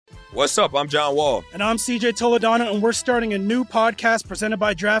What's up? I'm John Wall. And I'm CJ Toledano, and we're starting a new podcast presented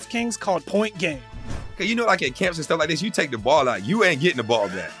by DraftKings called Point Game. Okay, you know, like at camps and stuff like this, you take the ball out, you ain't getting the ball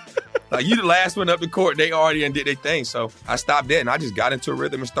back. Like, you the last one up the court, they already did their thing. So I stopped that, and I just got into a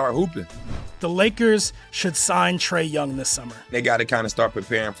rhythm and started hooping. The Lakers should sign Trae Young this summer. They got to kind of start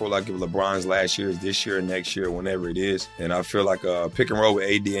preparing for, like, if LeBron's last year is this year, next year, whenever it is. And I feel like a pick and roll with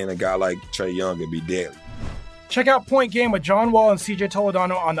AD and a guy like Trae Young would be deadly. Check out Point Game with John Wall and CJ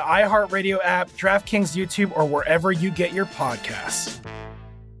Toledano on the iHeartRadio app, DraftKings YouTube, or wherever you get your podcasts.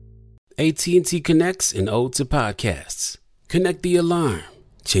 AT&T connects an ode to podcasts. Connect the alarm.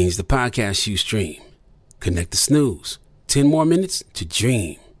 Change the podcast you stream. Connect the snooze. 10 more minutes to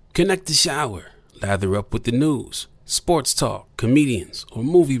dream. Connect the shower. Lather up with the news, sports talk, comedians, or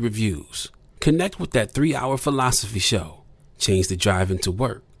movie reviews. Connect with that 3-hour philosophy show. Change the drive into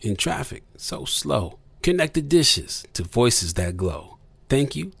work in traffic so slow. Connect the dishes to voices that glow.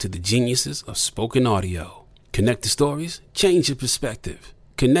 Thank you to the geniuses of spoken audio. Connect the stories, change your perspective.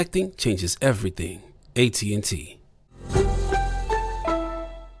 Connecting changes everything. AT&T.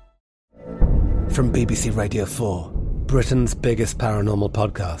 From BBC Radio 4, Britain's biggest paranormal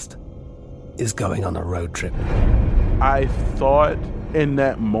podcast is going on a road trip. I thought in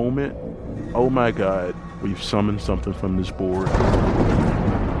that moment, oh my God, we've summoned something from this board.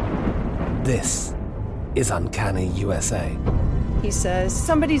 This is Uncanny USA. He says,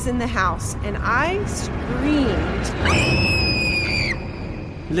 somebody's in the house, and I screamed.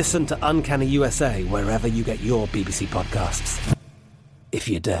 Listen to Uncanny USA wherever you get your BBC podcasts, if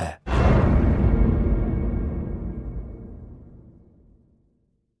you dare.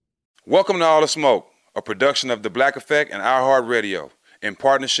 Welcome to All the Smoke, a production of The Black Effect and iHeartRadio, in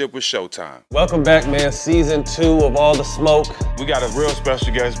partnership with Showtime. Welcome back, man. Season 2 of All the Smoke. We got a real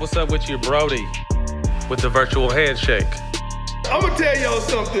special guest. What's up with you, Brody, with the virtual handshake? I'm going to tell y'all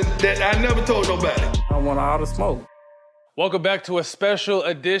something that I never told nobody. I want all the smoke. Welcome back to a special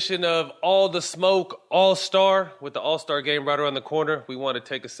edition of All the Smoke All-Star. With the All-Star game right around the corner, we want to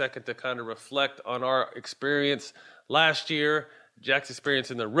take a second to kind of reflect on our experience last year, Jack's experience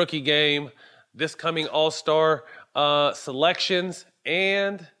in the rookie game, this coming All-Star selections,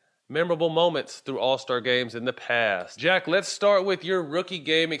 and memorable moments through All-Star games in the past. Jack, let's start with your rookie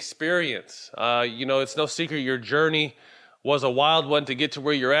game experience. It's no secret your journey was a wild one to get to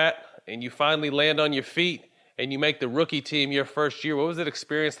where you're at, and you finally land on your feet, and you make the rookie team your first year. What was that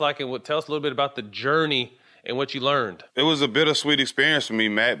experience like, and tell us a little bit about the journey and what you learned? It was a bittersweet experience for me,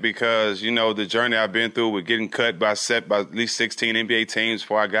 Matt, because, the journey I've been through with getting cut by at least 16 NBA teams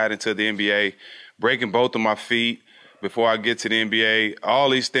before I got into the NBA, breaking both of my feet before I get to the NBA, all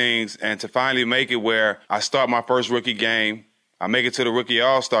these things, and to finally make it where I start my first rookie game, I make it to the rookie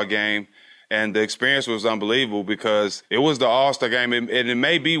All-Star game, and the experience was unbelievable because it was the All-Star game, and it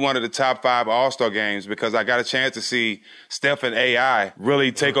may be one of the top 5 All-Star games because I got a chance to see Steph and AI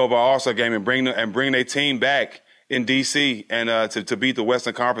really take over All-Star game and bring their team back in D.C. and to beat the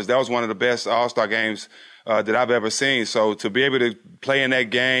Western Conference. That was one of the best All-Star games that I've ever seen. So to be able to play in that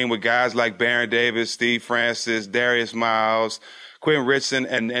game with guys like Baron Davis, Steve Francis, Darius Miles, Quentin Richardson,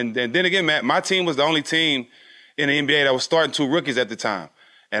 and then again, Matt, my team was the only team in the NBA that was starting 2 rookies at the time.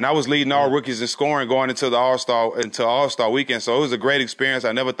 And I was leading all rookies in scoring going into the All-Star weekend. So it was a great experience.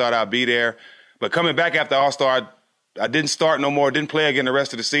 I never thought I'd be there. But coming back after All-Star, I didn't start no more, didn't play again the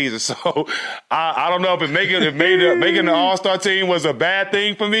rest of the season. So I don't know if making the All-Star team was a bad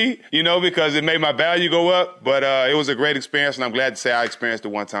thing for me, because it made my value go up. But it was a great experience, and I'm glad to say I experienced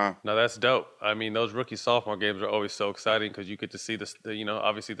it one time. No, that's dope. I mean, those rookie-sophomore games are always so exciting because you get to see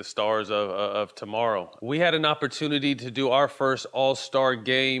obviously the stars of tomorrow. We had an opportunity to do our first All-Star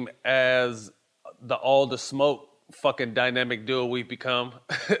game as the All the Smoke fucking dynamic duo we've become.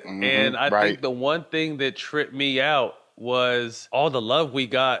 And I think the one thing that tripped me out was all the love we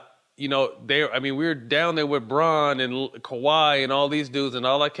got. We were down there with Bron and Kawhi and all these dudes, and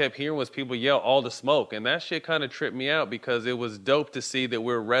all I kept hearing was people yell All the Smoke. And that shit kind of tripped me out because it was dope to see that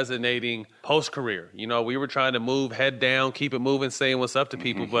we're resonating post-career. We were trying to move head down, keep it moving, saying what's up to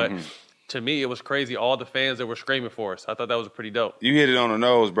people, but to me, it was crazy, all the fans that were screaming for us. I thought that was pretty dope. You hit it on the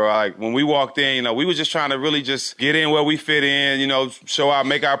nose, bro. Like, when we walked in, we were just trying to really just get in where we fit in,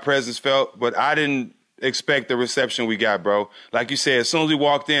 make our presence felt. But I didn't expect the reception we got, bro. Like you said, as soon as we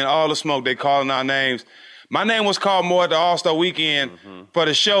walked in, All the Smoke, they calling our names. My name was called more at the All-Star weekend for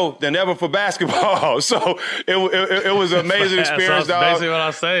the show than ever for basketball. So it was an amazing experience, dog. That's basically what I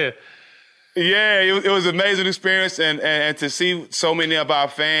was saying. Yeah, it was an amazing experience, and to see so many of our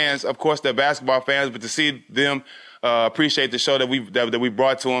fans, of course, they're basketball fans, but to see them appreciate the show that we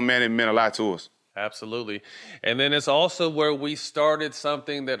brought to them, man, it meant a lot to us. Absolutely. And then it's also where we started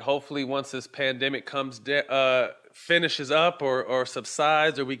something that hopefully once this pandemic finishes up or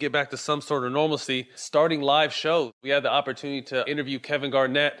subsides or we get back to some sort of normalcy, starting live shows. We had the opportunity to interview Kevin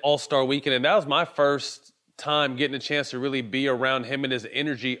Garnett All-Star Weekend, and that was my first time getting a chance to really be around him and his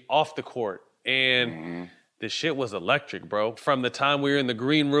energy off the court. And the shit was electric, bro. From the time we were in the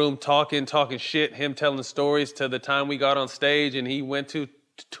green room talking shit, him telling stories, to the time we got on stage and he went to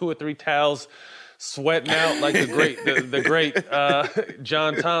 2 or 3 towels, sweating out like the great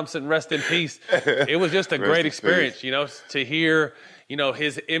John Thompson, rest in peace. It was just a great experience, to hear,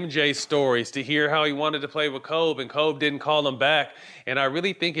 his MJ stories, to hear how he wanted to play with Kobe and Kobe didn't call him back. And I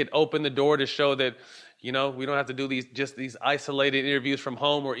really think it opened the door to show that, we don't have to do these isolated interviews from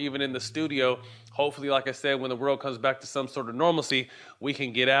home or even in the studio. Hopefully, like I said, when the world comes back to some sort of normalcy, we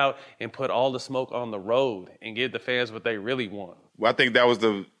can get out and put all the smoke on the road and give the fans what they really want. Well, I think that was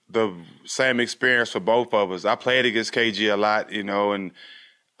the same experience for both of us. I played against KG a lot, and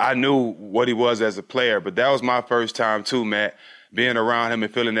I knew what he was as a player, but that was my first time too, Matt, being around him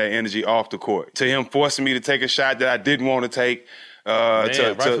and feeling that energy off the court. To him forcing me to take a shot that I didn't want to take.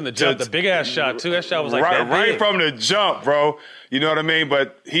 Right from the jump, the big ass shot too. That shot was like right from the jump, bro. You know what I mean?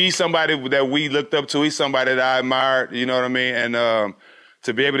 But he's somebody that we looked up to. He's somebody that I admired. You know what I mean? And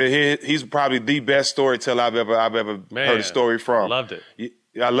to be able to hear, he's probably the best storyteller I've ever heard a story from. Loved it.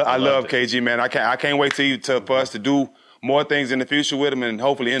 I love KG, man. I can't wait for us to do more things in the future with him and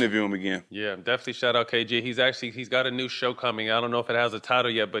hopefully interview him again. Yeah, definitely shout out KG. He's got a new show coming. I don't know if it has a title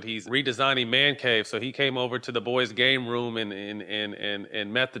yet, but he's redesigning Man Cave. So he came over to the boys' game room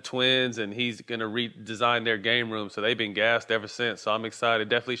and met the twins, and he's going to redesign their game room. So they've been gassed ever since. So I'm excited.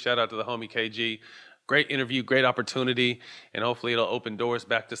 Definitely shout out to the homie KG. Great interview, great opportunity, and hopefully it'll open doors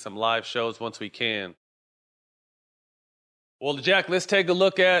back to some live shows once we can. Well, Jack, let's take a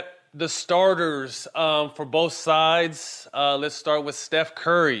look at the starters for both sides. Let's start with Steph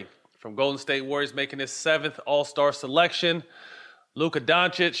Curry from Golden State Warriors making his 7th All-Star selection. Luka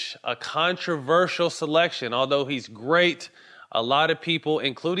Doncic, a controversial selection. Although he's great, a lot of people,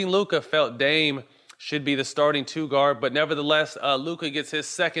 including Luka, felt Dame should be the starting 2 guard. But nevertheless, Luka gets his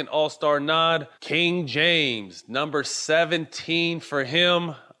 2nd All-Star nod. King James, number 17 for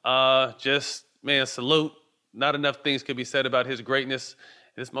him. Salute. Not enough things could be said about his greatness.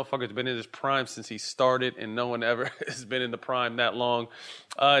 This motherfucker's been in his prime since he started, and no one ever has been in the prime that long.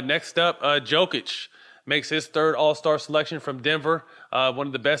 Next up, Jokic makes his 3rd All-Star selection from Denver, one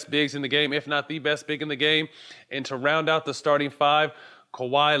of the best bigs in the game, if not the best big in the game. And to round out the starting 5,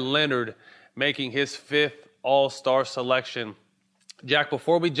 Kawhi Leonard making his 5th All-Star selection. Jack,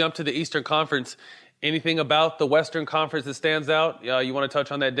 before we jump to the Eastern Conference, anything about the Western Conference that stands out? You want to touch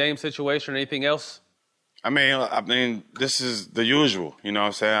on that Dame situation or anything else? I mean, this is the usual. You know what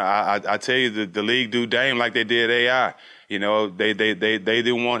I'm saying? I tell you, the league do Dame like they did AI. You know, they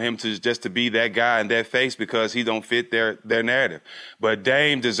didn't want him to be that guy in their face because he don't fit their narrative. But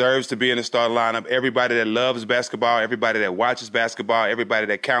Dame deserves to be in the starting lineup. Everybody that loves basketball, everybody that watches basketball, everybody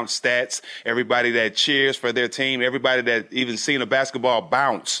that counts stats, everybody that cheers for their team, everybody that even seen a basketball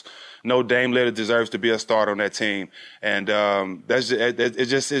bounce. No, Dame Lillard deserves to be a starter on that team. And it's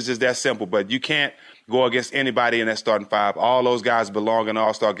just that simple. But you can't go against anybody in that starting 5. All those guys belong in the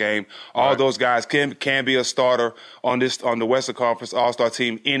All-Star game. All those guys can be a starter on the Western Conference All-Star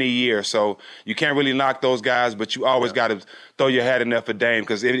team any year. So you can't really knock those guys, but you always got to throw your hat in there for Dame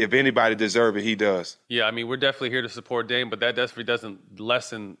because if anybody deserves it, he does. Yeah, I mean, we're definitely here to support Dame, but that definitely doesn't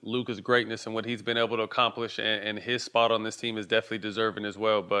lessen Luka's greatness and what he's been able to accomplish, and his spot on this team is definitely deserving as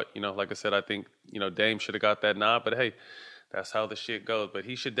well. But, like I said, I think, Dame should have got that nod, but hey, that's how the shit goes. But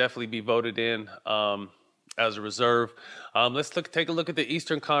he should definitely be voted in as a reserve. Let's take a look at the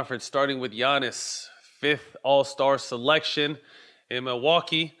Eastern Conference, starting with Giannis, 5th All-Star selection in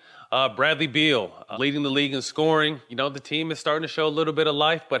Milwaukee. Bradley Beal leading the league in scoring. The team is starting to show a little bit of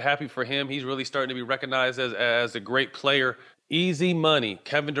life, but happy for him. He's really starting to be recognized as a great player. Easy money.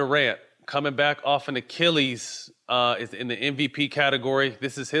 Kevin Durant coming back off an Achilles is in the MVP category.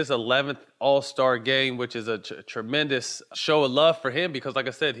 This is his 11th All-Star game, which is a tremendous show of love for him because, like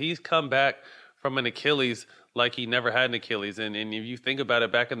I said, he's come back from an Achilles like he never had an Achilles. And if you think about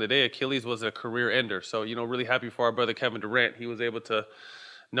it, back in the day, Achilles was a career ender. So, really happy for our brother Kevin Durant. He was able to,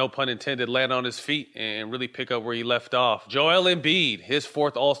 no pun intended, land on his feet and really pick up where he left off. Joel Embiid, his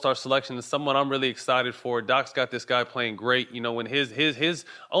 4th All-Star selection, is someone I'm really excited for. Doc's got this guy playing great. When his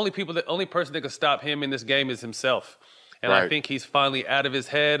only person that can stop him in this game is himself. And I think he's finally out of his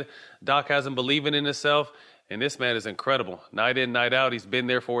head. Doc hasn't believing in himself. And this man is incredible. Night in, night out, he's been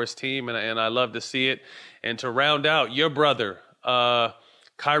there for his team, and I love to see it. And to round out your brother,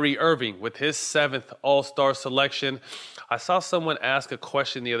 Kyrie Irving with his 7th All-Star selection. I saw someone ask a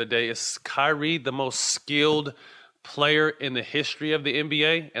question the other day. Is Kyrie the most skilled player in the history of the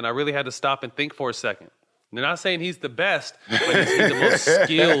NBA? And I really had to stop and think for a second. They're not saying he's the best, but is he the most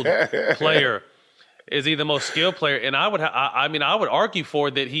skilled player? Is he the most skilled player? And I would argue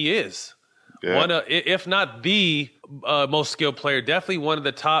for that he is. Yeah. One of, if not the most skilled player, definitely one of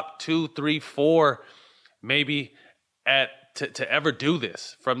the top 2, 3, 4, maybe to ever do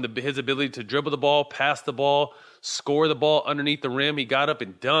this. From his ability to dribble the ball, pass the ball, score the ball underneath the rim. He got up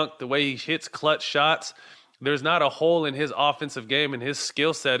and dunked. The way he hits clutch shots. There's not a hole in his offensive game, and his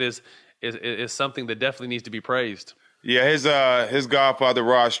skill set is something that definitely needs to be praised. Yeah, his godfather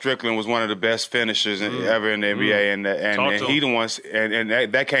Rod Strickland was one of the best finishers ever in the NBA, and he the ones, and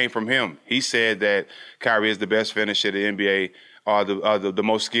that came from him. He said that Kyrie is the best finisher the NBA, or the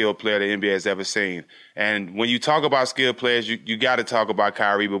most skilled player the NBA has ever seen. And when you talk about skilled players, you got to talk about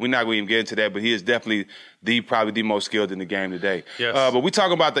Kyrie, but we're not going to even get into that. But he is definitely probably the most skilled in the game today. Yes. But we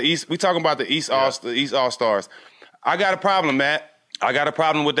talking about the East. We talking about the East All-Stars. I got a problem, Matt. I got a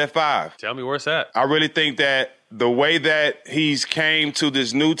problem with that 5. Tell me where it's at. I really think that the way that he's came to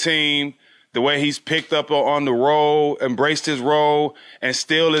this new team, the way he's picked up on the role, embraced his role, and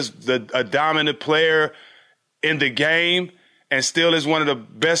still is a dominant player in the game, and still is one of the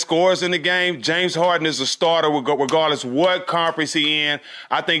best scorers in the game. James Harden is a starter regardless what conference he in.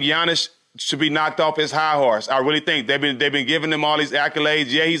 I think Giannis should be knocked off his high horse. I really think they've been giving him all these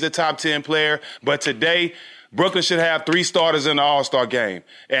accolades. Yeah, he's a top 10 player, but today Brooklyn should have 3 starters in the All-Star game,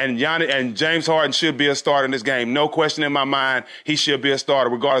 and James Harden should be a starter in this game. No question in my mind, he should be a starter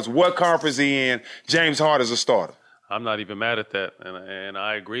regardless what conference he in. James Harden is a starter. I'm not even mad at that, and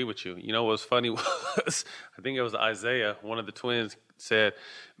I agree with you. You know what's funny was, I think it was Isaiah, one of the twins, said,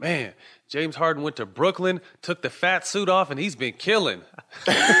 man, James Harden went to Brooklyn, took the fat suit off, and he's been killing.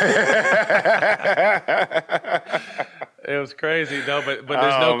 It was crazy, no, but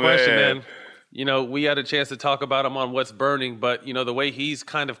there's no question, man. You know, we had a chance to talk about him on What's Burning, but, you know, the way he's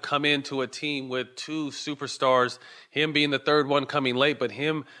kind of come into a team with 2 superstars, him being the third one coming late, but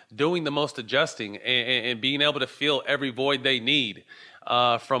him doing the most adjusting and being able to fill every void they need,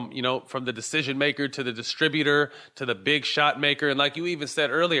 from the decision maker to the distributor to the big shot maker. And like you even said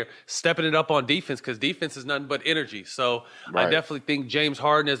earlier, stepping it up on defense, because defense is nothing but energy. So right. I definitely think James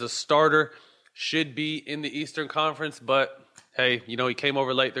Harden as a starter should be in the Eastern Conference, but hey, you know, he came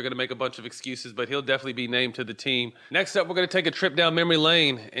over late. They're going to make a bunch of excuses, but he'll definitely be named to the team. Next up, we're going to take a trip down memory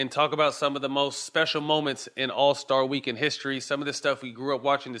lane and talk about some of the most special moments in All-Star Weekend history. Some of this stuff we grew up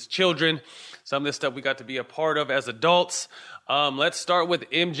watching as children. Some of this stuff we got to be a part of as adults. Let's start with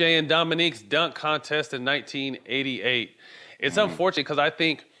MJ and Dominique's dunk contest in 1988. It's unfortunate because I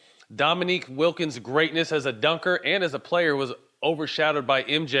think Dominique Wilkins' greatness as a dunker and as a player was overshadowed by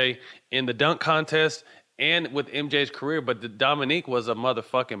MJ in the dunk contest and with MJ's career, but Dominique was a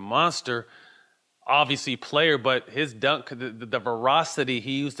motherfucking monster, obviously player, but his dunk, the veracity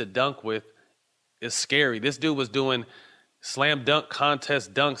he used to dunk with is scary. This dude was doing slam dunk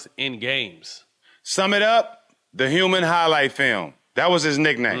contest dunks in games. Sum it up, the human highlight film. That was his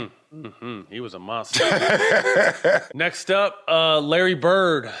nickname. He was a monster. Next up, Larry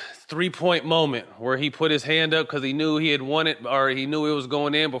Bird, 3-point moment where he put his hand up because he knew he had won it, or he knew it was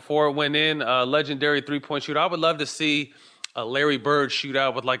going in before it went in. Legendary 3-point shooter. I would love to see a Larry Bird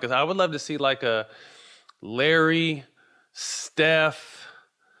shootout with I would love to see like a Larry, Steph,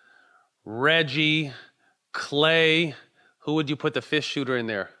 Reggie, Clay. Who would you put the 5th shooter in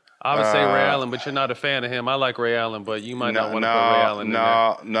there? I would say Ray Allen, but you're not a fan of him. I like Ray Allen, but you might not want to put Ray Allen in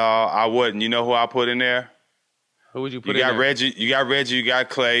there. No, I wouldn't. You know who I put in there? Who would you put in there? You got Reggie, you got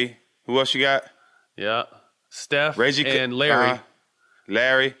Clay. Who else you got? Yeah. Steph, Reggie, and Larry.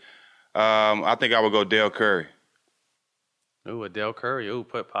 Larry. I think I would go Dell Curry. Ooh, a Dell Curry. Ooh,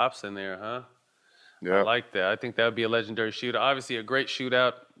 put Pops in there, huh? Yep. I like that. I think that would be a legendary shooter. Obviously, a great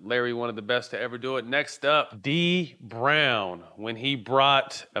shootout. Larry, one of the best to ever do it. Next up, D. Brown, when he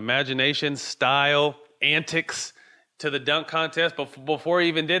brought imagination, style, antics to the dunk contest. But before he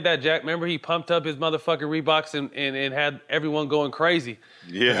even did that, Jack, remember he pumped up his motherfucking Reeboks and had everyone going crazy.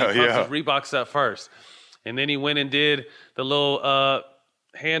 Yeah, he pumped his Reeboks up first. And then he went and did the little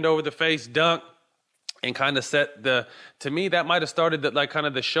hand over the face dunk and kind of set to me, that might have started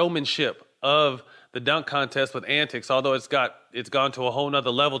the showmanship of the dunk contest with antics, although it's gone to a whole nother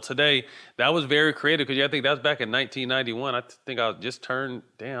level today. That was very creative because I think that was back in 1991. I think I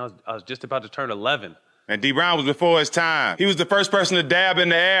was just about to turn 11. And D. Brown was before his time. He was the first person to dab in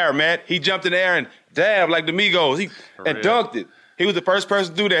the air, man. He jumped in the air and dabbed like the Migos. And dunked it. He was the first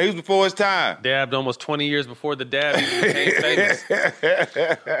person to do that. He was before his time. Dabbed almost 20 years before the dab even became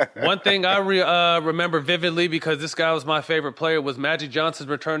famous. One thing I remember vividly, because this guy was my favorite player, was Magic Johnson's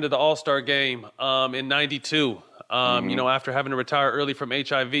return to the All-Star game in '92. You know, after having to retire early from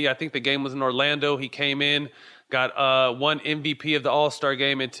HIV, I think the game was in Orlando. He came in, got one MVP of the All-Star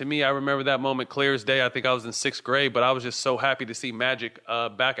game, and to me, I remember that moment clear as day. I think I was in 6th grade, but I was just so happy to see Magic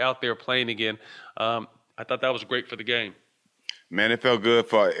back out there playing again. I thought that was great for the game. Man, it felt good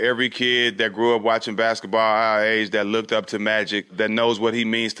for every kid that grew up watching basketball our age, that looked up to Magic, that knows what he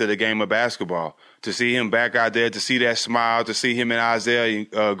means to the game of basketball. To see him back out there, to see that smile, to see him and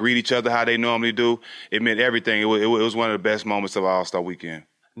Isaiah greet each other how they normally do, it meant everything. It was one of the best moments of All-Star Weekend.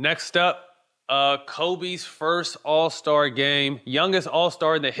 Next up, Kobe's first All-Star game, youngest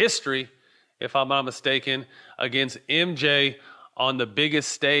All-Star in the history, if I'm not mistaken, against MJ on the biggest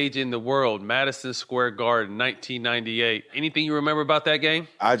stage in the world, Madison Square Garden, 1998. Anything you remember about that game?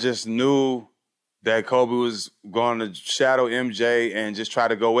 I just knew that Kobe was going to shadow MJ and just try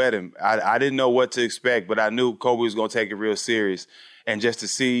to go at him. I didn't know what to expect, but I knew Kobe was going to take it real serious. And just to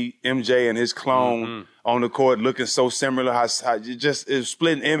see MJ and his clone on the court looking so similar, it was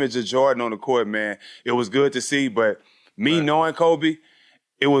splitting image of Jordan on the court, man. It was good to see, but knowing Kobe,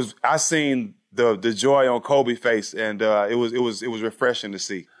 I seen the joy on Kobe's face, and it was refreshing to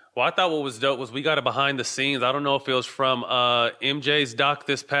see. Well, I thought what was dope was we got a behind the scenes. I don't know if it was from MJ's doc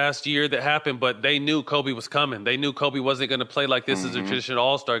this past year that happened, but they knew Kobe was coming. They knew Kobe wasn't going to play like this as a traditional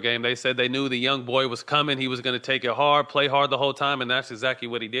All-Star game. They said they knew the young boy was coming. He was going to take it hard, play hard the whole time, and that's exactly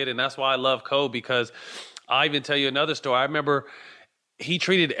what he did. And that's why I love Kobe, because I even tell you another story. I remember he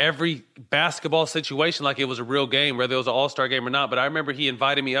treated every basketball situation like it was a real game, whether it was an All-Star game or not. But I remember he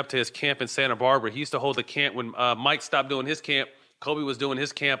invited me up to his camp in Santa Barbara. He used to hold the camp when Mike stopped doing his camp. Kobe was doing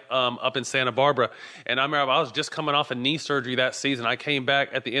his camp up in Santa Barbara. And I remember I was just coming off a knee surgery that season. I came back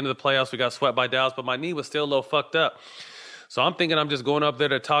at the end of the playoffs. We got swept by Dallas, but my knee was still a little fucked up. So I'm thinking I'm just going up there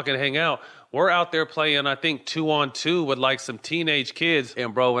to talk and hang out. We're out there playing, I think, 2-on-2 with like some teenage kids.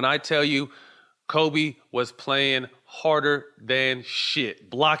 And, bro, when I tell you Kobe was playing harder than shit,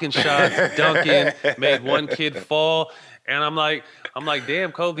 blocking shots, dunking, made one kid fall. And I'm like,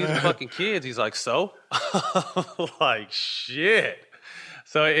 damn, Kobe, these are fucking kids. He's like, so? Like, shit.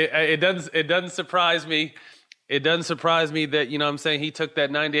 So it doesn't surprise me. It doesn't surprise me that, you know what I'm saying, he took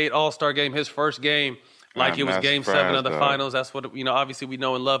that 98 All-Star game, his first game, like it was game 7 of the finals. That's what, you know, obviously we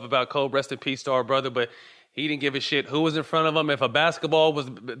know and love about Kobe. Rest in peace to our brother, but he didn't give a shit who was in front of him. If a basketball was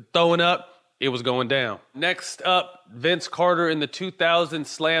throwing up, it was going down. Next up, Vince Carter in the 2000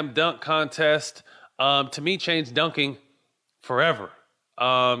 Slam Dunk Contest. To me, changed dunking forever.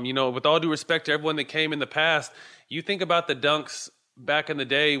 You know, with all due respect to everyone that came in the past, you think about the dunks back in the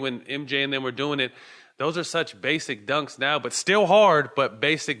day when MJ and them were doing it. Those are such basic dunks now, but still hard, but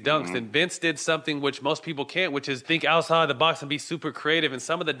basic dunks. And Vince did something which most people can't, which is think outside the box and be super creative. And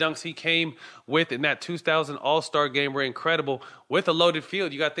some of the dunks he came with in that 2000 All-Star game were incredible. With a loaded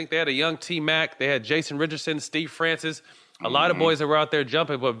field, you got to think they had a young T-Mac. They had Jason Richardson, Steve Francis, a lot of boys that were out there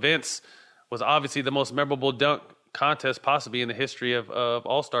jumping, but Vince was obviously the most memorable dunk contest possibly in the history of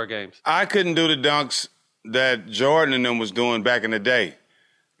All-Star games. I couldn't do the dunks that Jordan and them was doing back in the day,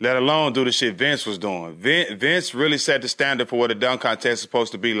 let alone do the shit Vince was doing. Vince really set the standard for what a dunk contest is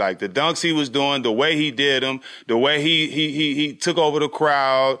supposed to be like. The dunks he was doing, the way he did them, the way he took over the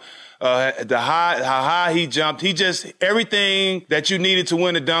crowd, how high he jumped. He just, everything that you needed to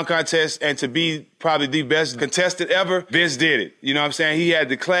win a dunk contest and to be probably the best contestant ever, Vince did it. You know what I'm saying? He had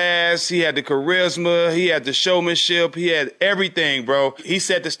the class, he had the charisma, he had the showmanship, he had everything, bro. He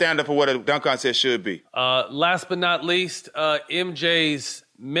set the standard for what a dunk contest should be. Last but not least, MJ's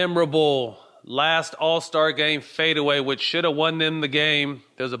memorable last All-Star game fadeaway, which should have won them the game.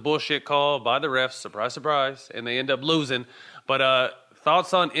 There's a bullshit call by the refs, surprise, surprise, and they end up losing. But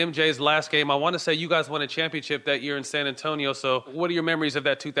thoughts on MJ's last game? I want to say you guys won a championship that year in San Antonio, so what are your memories of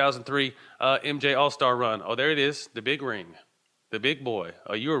that 2003 MJ All-Star run? Oh, there it is, the big ring. The big boy.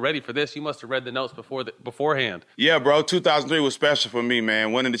 Oh, you were ready for this. You must have read the notes beforehand. Yeah, bro, 2003 was special for me,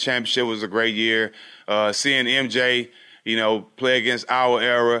 man. Winning the championship was a great year. Seeing MJ, you know, play against our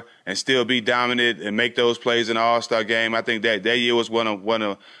era and still be dominant and make those plays in the All-Star game. I think that year was one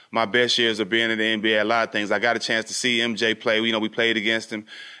of my best years of being in the NBA. A lot of things. I got a chance to see MJ play. You know, we played against him.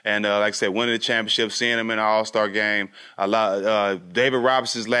 And like I said, winning the championship, seeing him in the All-Star game. David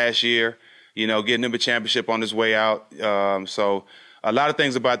Robinson's last year, you know, getting him a championship on his way out. So a lot of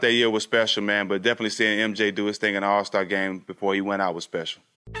things about that year was special, man. But definitely seeing MJ do his thing in the All-Star game before he went out was special.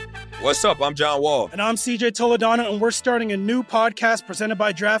 What's up? I'm John Wall. And I'm CJ Toledano, and we're starting a new podcast presented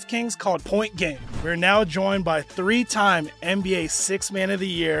by DraftKings called Point Game. We're now joined by 3-time NBA Sixth Man of the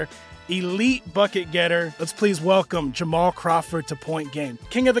Year, elite bucket getter. Let's please welcome Jamal Crawford to Point Game.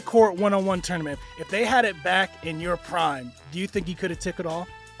 King of the Court one-on-one tournament. If they had it back in your prime, do you think you could have took it all?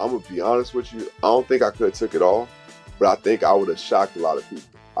 I'm going to be honest with you. I don't think I could have took it all, but I think I would have shocked a lot of people.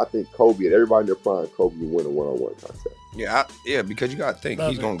 I think Kobe and everybody in their prime, Kobe would win a one-on-one contest. Yeah, because you got to think,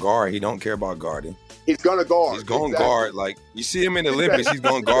 he's going to guard. He don't care about guarding. He's going to guard. He's going to guard. Like, you see him in the Olympics, he's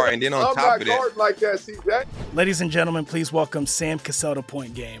going to guard. And then on top of that. I'm not like that, see that? Ladies and gentlemen, please welcome Sam Cassell to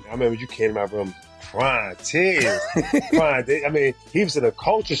Point Game. I remember you came to my room crying, tears, crying. I mean, he was in a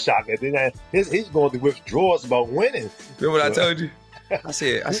culture shock. And then he's going through withdrawals about winning. Remember what I told you? I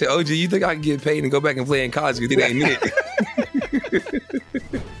said, OG, you think I can get paid and go back and play in college because it ain't it?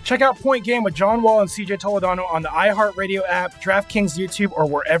 Check out Point Game with John Wall and CJ Toledano on the iHeartRadio app, DraftKings YouTube, or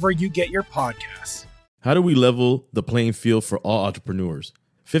wherever you get your podcasts. How do we level the playing field for all entrepreneurs?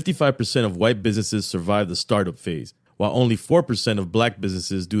 55% of white businesses survive the startup phase, while only 4% of black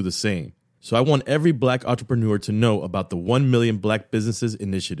businesses do the same. So I want every black entrepreneur to know about the 1 Million Black Businesses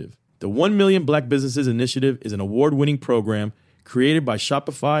Initiative. The 1 Million Black Businesses Initiative is an award-winning program created by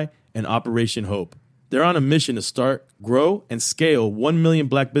Shopify and Operation Hope. They're on a mission to start, grow, and scale 1 million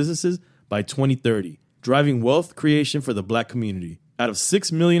black businesses by 2030, driving wealth creation for the black community. Out of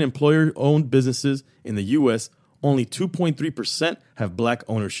 6 million employer-owned businesses in the U.S., only 2.3% have black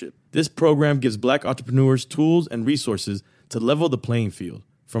ownership. This program gives black entrepreneurs tools and resources to level the playing field,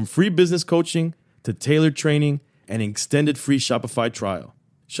 from free business coaching to tailored training and an extended free Shopify trial.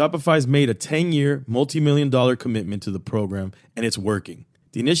 Shopify's made a 10-year, multi-million-dollar commitment to the program, and it's working.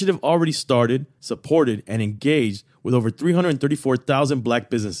 The initiative already started, supported, and engaged with over 334,000 black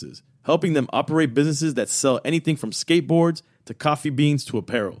businesses, helping them operate businesses that sell anything from skateboards to coffee beans to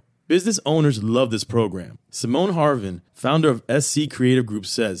apparel. Business owners love this program. Simone Harvin, founder of SC Creative Group,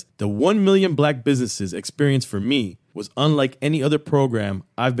 says, "The 1 million black businesses experience for me was unlike any other program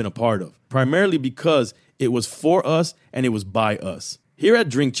I've been a part of, primarily because it was for us and it was by us." Here at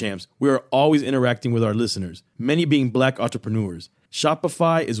Drink Champs, we are always interacting with our listeners, many being black entrepreneurs.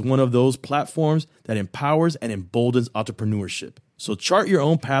 Shopify is one of those platforms that empowers and emboldens entrepreneurship. So chart your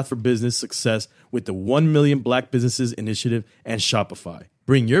own path for business success with the 1 Million Black Businesses Initiative and Shopify.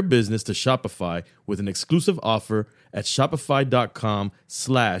 Bring your business to Shopify with an exclusive offer at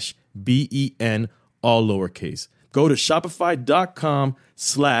shopify.com/BEN, all lowercase. Go to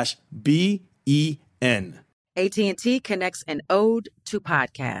shopify.com/BEN. AT&T connects an ode to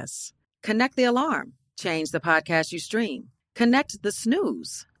podcasts. Connect the alarm. Change the podcast you stream. Connect the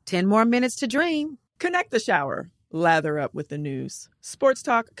snooze. 10 more minutes to dream. Connect the shower. Lather up with the news. Sports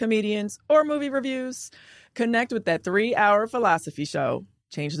talk, comedians, or movie reviews. Connect with that 3-hour philosophy show.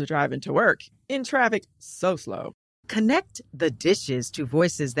 Change the drive into work. In traffic so slow. Connect the dishes to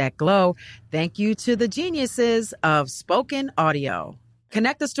voices that glow. Thank you to the geniuses of spoken audio.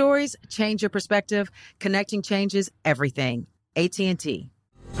 Connect the stories, change your perspective. Connecting changes everything. AT&T.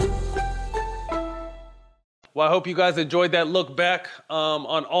 Well, I hope you guys enjoyed that look back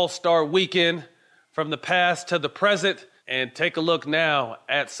on All-Star Weekend from the past to the present. And take a look now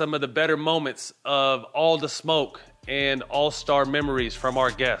at some of the better moments of All the Smoke and All-Star memories from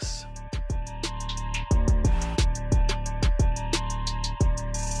our guests.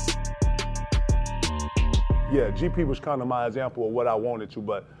 Yeah, GP was kind of my example of what I wanted to,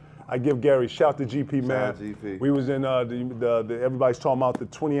 but I give Gary, shout to GP, man. Shout out GP. We was in everybody's talking about the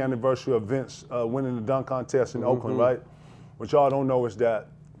 20th anniversary of Vince winning the dunk contest in Oakland, right? What y'all don't know is that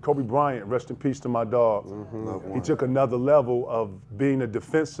Kobe Bryant, rest in peace to my dog, he took another level of being a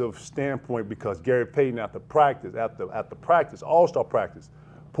defensive standpoint because Gary Payton at the practice, All-Star practice,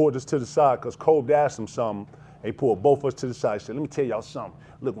 pulled us to the side because Kobe asked him something. He pulled both of us to the side. He said, "Let me tell y'all something.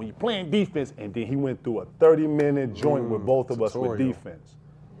 Look, when you're playing defense," and then he went through a 30-minute joint with both of us with defense.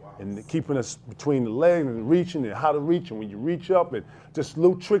 And keeping us between the legs and reaching and how to reach and when you reach up and just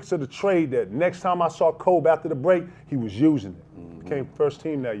little tricks of the trade that next time I saw Kobe after the break, he was using it. Became first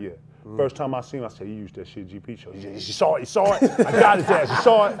team that year. First time I seen him, I said, "You used that shit, GP show." He said, you saw it? I got his ass, you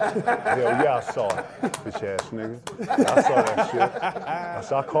saw it? Hell yeah, I saw it, bitch ass nigga. I saw that shit.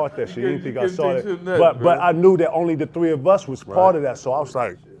 I caught that shit. You didn't think I saw it. But I knew that only the three of us was part of that, so I was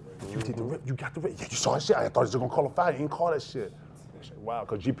like, "You did the rip, you got the rip. Yeah, you saw that shit. I thought he was gonna call a foul. He didn't call that shit." I said, wow,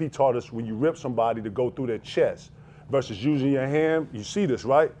 because GP taught us when you rip somebody to go through their chest versus using your hand. You see this,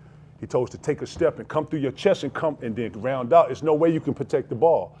 right? He told us to take a step and come through your chest and come and then round out. There's no way you can protect the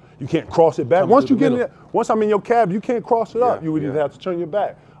ball. You can't cross it back. Once I'm in your cab, you can't cross it up. You would either have to turn your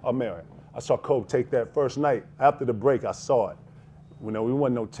back. Oh man, I saw Kobe take that first night. After the break, I saw it. we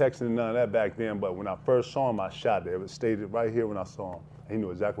wasn't no texting and none of that back then, but when I first saw him, I shot it. It was stated right here when I saw him. He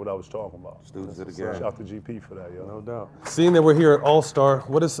knew exactly what I was talking about. Students of the game. Shout out to GP for that, yo. No doubt. Seeing that we're here at All-Star,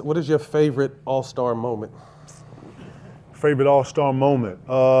 what is your favorite All-Star moment? Favorite All-Star moment?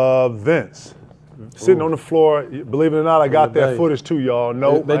 Vince. Sitting on the floor. Believe it or not, I got that footage too, y'all.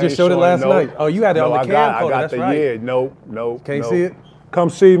 Nope. They just showed it last night. Oh, you had it on the camcorder, that's right. Yeah, nope. Can't see it? Come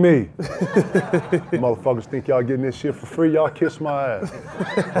see me. Motherfuckers think y'all getting this shit for free. Y'all kiss my ass.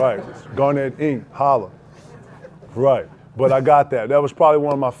 Right. Garnett Inc. Holla. Right. But I got that. That was probably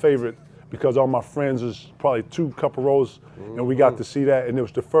one of my favorite because all my friends was probably 2 couple rows and we got to see that. And it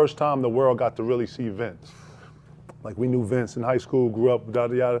was the first time the world got to really see Vince. Like we knew Vince in high school, grew up,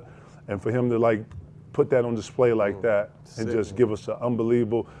 yada, yada. And for him to like put that on display like that and just give us an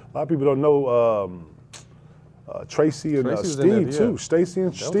unbelievable, a lot of people don't know Tracy and Steve too. Stacy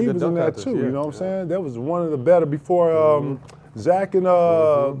and Steve was in that too, you know what I'm saying? That was one of the better before Zach and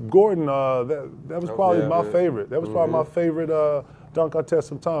Gordon, that was probably my favorite. That was probably my favorite dunk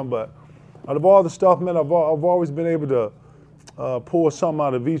contest of time. But out of all the stuff, man, I've always been able to pull something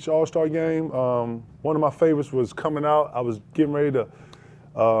out of each All-Star game. One of my favorites was coming out. I was getting ready to,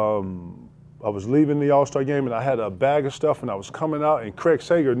 I was leaving the All-Star game and I had a bag of stuff and I was coming out and Craig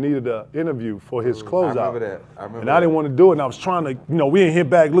Sager needed an interview for his closeout. I remember that. I didn't want to do it and I was trying to, we in here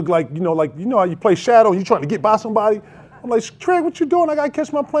bag look like, you know how you play shadow and you trying to get by somebody? I'm like, Craig, what you doing? I gotta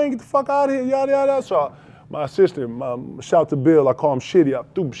catch my plane, get the fuck out of here, yada, yada. So my assistant, shout to Bill, I call him Shitty. I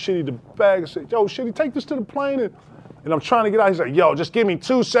threw Shitty the bag and said, yo, Shitty, take this to the plane. And I'm trying to get out. He's like, yo, just give me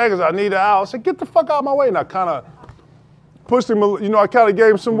 2 seconds. I need it out. I said, get the fuck out of my way. And I kind of pushed him, I kind of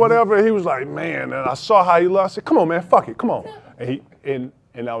gave him some whatever. And he was like, man. And I saw how he looked. I said, come on, man, fuck it, come on.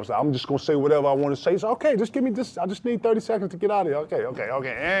 And I was like, I'm just gonna say whatever I want to say. He said, okay, just give me this. I just need 30 seconds to get out of here.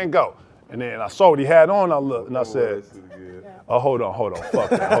 Okay, and go. And then I saw what he had on. I looked and I said, oh, hold on, fuck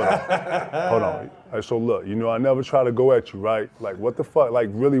that, hold on. So look, I never try to go at you, right? Like, what the fuck? Like,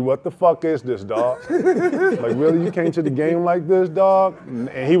 really, what the fuck is this, dog? Like, really, you came to the game like this, dog?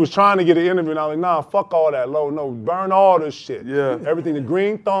 And he was trying to get an interview, and I was like, nah, fuck all that, no, burn all this shit. Yeah. Everything, the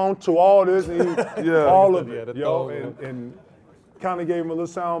green thong to all this, and all of it, and kind of gave him a little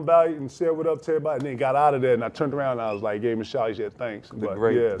sound bite and said what up to everybody, and then got out of there, and I turned around and I was like, gave him a shout, he said thanks. Something like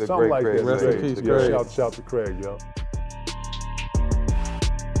Craig. that. Rest in peace, Craig. Shout to Craig, yo.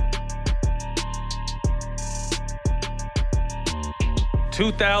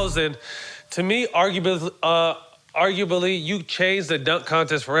 $2,000, to me, arguably, you changed the dunk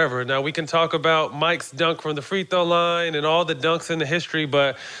contest forever. Now, we can talk about Mike's dunk from the free throw line and all the dunks in the history,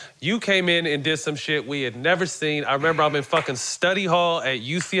 but you came in and did some shit we had never seen. I remember I'm in fucking study hall at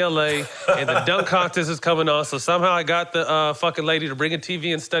UCLA, and the dunk contest is coming on, so somehow I got the fucking lady to bring a TV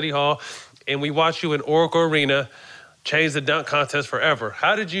in study hall, and we watched you in Oracle Arena change the dunk contest forever.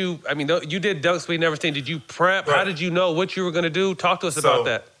 How did you, you did dunks we never seen. Did you prep? Right. How did you know what you were going to do? Talk to us about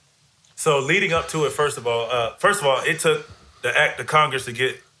that. So leading up to it, first of all, it took the act of Congress to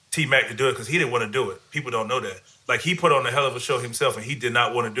get T-Mac to do it because he didn't want to do it. People don't know that. Like, he put on a hell of a show himself, and he did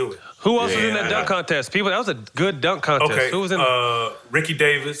not want to do it. Who else was in that dunk contest? That was a good dunk contest. Okay. Who was in Ricky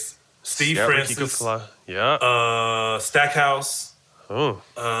Davis, Steve Francis. Ricky could fly. Stackhouse. Oh.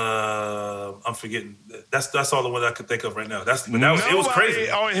 I'm forgetting. That's all the ones I could think of right now. It was crazy.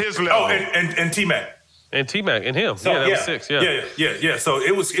 On his level. Oh, and T-Mac. And T-Mac and him. So, that was 6, Yeah. So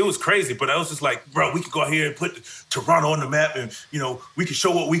it was crazy, but I was just like, bro, we could go out here and put Toronto on the map and, we could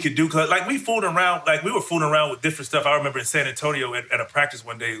show what we could do. Cause like we were fooling around with different stuff. I remember in San Antonio at a practice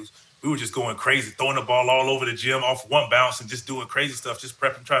one day, we were just going crazy, throwing the ball all over the gym off one bounce and just doing crazy stuff, just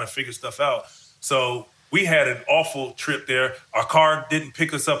prepping, trying to figure stuff out. So we had an awful trip there. Our car didn't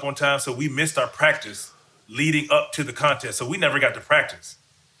pick us up on time, so we missed our practice leading up to the contest. So we never got to practice.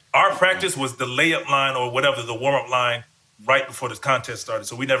 Our practice was the layup line or whatever, the warm-up line right before this contest started.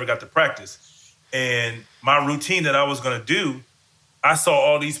 So we never got to practice. And my routine that I was going to do, I saw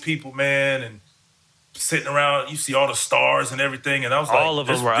all these people, man, and sitting around. You see all the stars and everything. And I was like, all of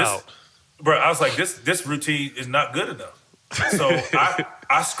them were out. Bro, I was like, this routine is not good enough. So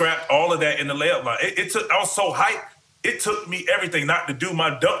I scrapped all of that in the layup line. I was so hyped. It took me everything not to do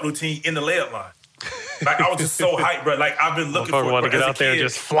my dunk routine in the layup line. Like, I was just so hyped, bro. Like, I've been looking for it. Want to get out there and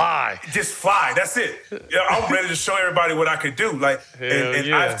just fly. Just fly. That's it. I'm ready to show everybody what I could do. Like,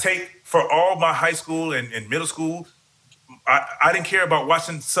 and I've taken, for all my high school and middle school, I didn't care about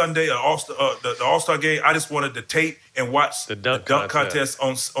watching Sunday or the All-Star game. I just wanted to tape and watch the dunk contest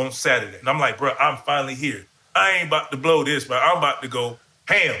on Saturday. And I'm like, bro, I'm finally here. I ain't about to blow this, but I'm about to go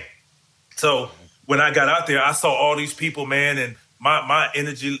ham. So when I got out there, I saw all these people, man, and my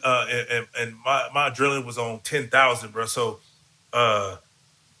energy and my adrenaline was on 10,000, bro. So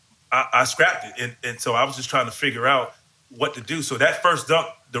I scrapped it. And so I was just trying to figure out what to do. So that first dunk,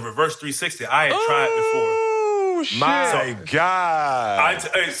 the reverse 360, I had tried before. My God.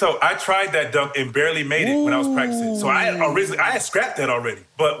 So I tried that dunk and barely made it when I was practicing. So I had scrapped that already.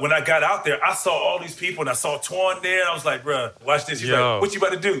 But when I got out there, I saw all these people and I saw Twan there. And I was like, bruh, watch this. He's like, what you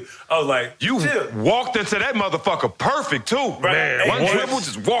about to do? I was like, you walked into that motherfucker perfect too. Man, one dribble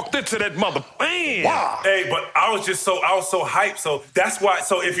just walked into that man. Wow. Hey, but I was so hyped. So that's why.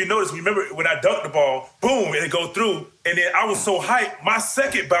 So if you notice, remember when I dunked the ball, boom, and it go through. And then I was so hyped, my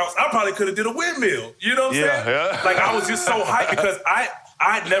second bounce, I probably could have did a windmill. You know what I'm saying? Yeah. Like, I was just so hyped because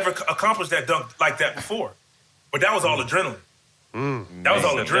I'd never accomplished that dunk like that before. But that was all adrenaline. That was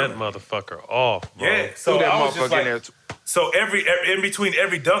all adrenaline. That motherfucker off, bro. Yeah, so I was just like, so in between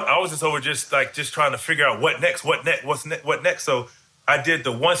every dunk, I was just just trying to figure out what next. So I did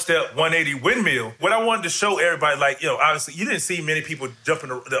the one-step 180 windmill. What I wanted to show everybody, obviously, you didn't see many people jumping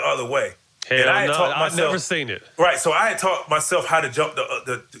the other way. Hell no, I've never seen it. Right, so I had taught myself how to jump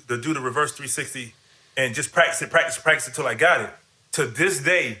to do the reverse 360 and just practice it until I got it. To this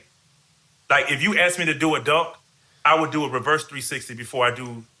day, like if you asked me to do a dunk, I would do a reverse 360 before I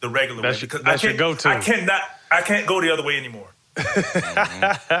do the regular way. Because that's your go-to. I can't go the other way anymore. Like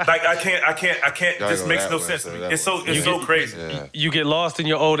I can't. This makes no sense to me. It's so crazy. Yeah. You get lost in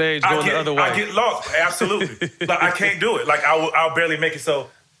your old age going the other way. I get lost, absolutely. Like I can't do it. Like I'll barely make it. So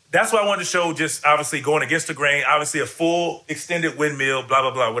that's why I wanted to show. Just obviously going against the grain. Obviously a full extended windmill. Blah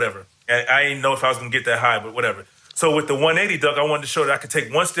blah blah. Whatever. And I didn't know if I was gonna get that high, but whatever. So with the 180 dunk, I wanted to show that I could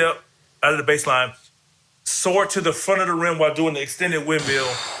take one step out of the baseline, soar to the front of the rim while doing the extended windmill,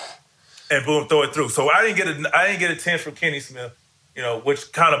 and boom, throw it through. So I didn't get a 10 from Kenny Smith,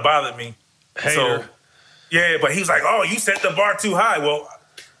 which kind of bothered me. Hater. So yeah, but he's like, "Oh, you set the bar too high." Well,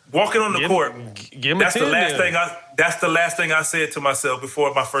 walking on the court, give him that's a 10 that's the last thing I said to myself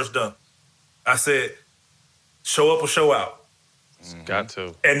before my first dunk. I said, "Show up or show out." Got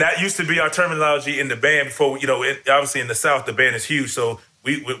to. And that used to be our terminology in the band before, obviously in the South, the band is huge. So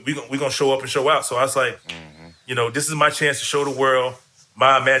we going to show up and show out. So I was like, this is my chance to show the world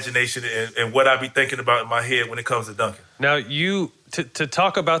my imagination and what I be thinking about in my head when it comes to dunking. Now, to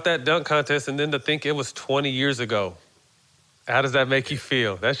talk about that dunk contest and then to think it was 20 years ago, how does that make you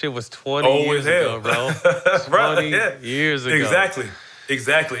feel? That shit was 20 years ago, bro. 20 years ago.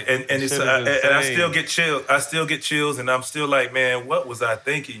 Exactly, and it's and I still get chills. I still get chills, and I'm still like, man, what was I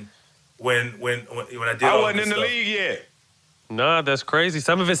thinking when I did? I all wasn't this in the stuff? league yet. Nah, that's crazy.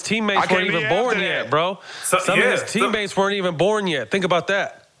 Some of his teammates weren't even born yet, bro. Some of his teammates weren't even born yet. Think about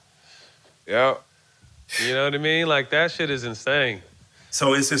that. Yeah. You know what I mean? Like, that shit is insane.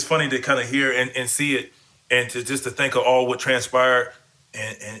 So it's just funny to kind of hear and see it, and to think of all what transpired,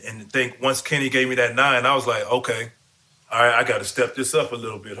 and think once Kenny gave me that 9, I was like, okay. All right, I got to step this up a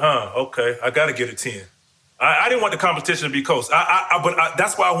little bit, huh? Okay, I got to get a 10. I didn't want the competition to be close. But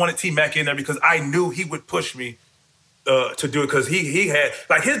that's why I wanted T-Mac in there, because I knew he would push me to do it, because he had,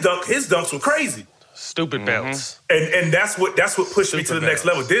 like, his dunks were crazy. Stupid bounce. And that's what pushed me to the next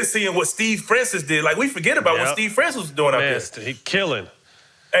level. Then seeing what Steve Francis did, like, we forget about what Steve Francis was doing out there. He killing.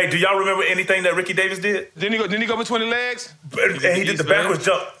 Hey, do y'all remember anything that Ricky Davis did? Didn't he go between the legs? And he did the backwards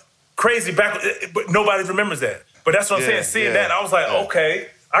jump. Crazy backwards, but nobody remembers that. But that's what I'm saying. Seeing that, I was like, okay,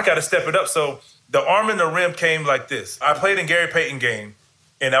 I got to step it up. So the arm in the rim came like this. I played in Gary Payton game,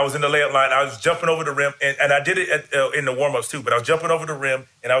 and I was in the layup line. I was jumping over the rim, and I did it in the warm-ups too, but I was jumping over the rim,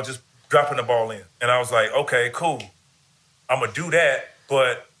 and I was just dropping the ball in. And I was like, okay, cool. I'm going to do that,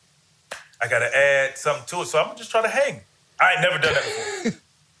 but I got to add something to it, so I'm going to just try to hang. I had never done that before.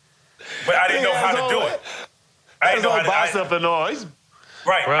 But I didn't know how to do it. I didn't know how to bicep and all.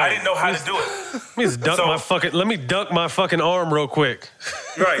 Right, I didn't know how to do it. Let me dunk my fucking arm real quick.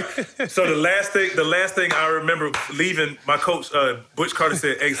 Right. So the last thing I remember leaving, my coach, Butch Carter,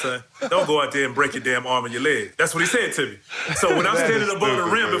 said, "Hey son, don't go out there and break your damn arm and your leg." That's what he said to me. So when I'm standing above the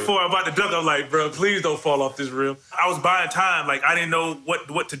rim before I'm about to dunk, I'm like, bro, please don't fall off this rim. I was buying time, like I didn't know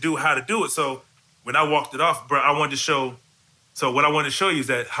what to do, how to do it. So when I walked it off, bro, I wanted to show. So what I wanted to show you is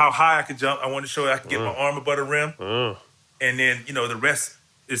that how high I could jump. I wanted to show you I could get my arm above the rim. And then, the rest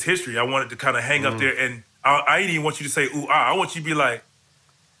is history. I wanted to kind of hang up there, and I didn't even want you to say, ooh, ah. I want you to be like,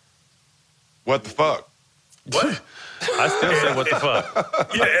 what the fuck? What? I still say, what the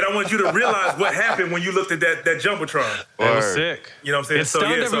fuck? Yeah, and I want you to realize what happened when you looked at that Jumbotron. It was sick. You know what I'm saying? It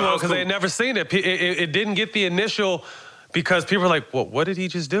stunned everyone because they had never seen it. It didn't get the initial, because people were like, well, what did he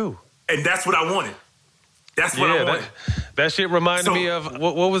just do? And that's what I wanted. That's what I wanted. That shit reminded me of,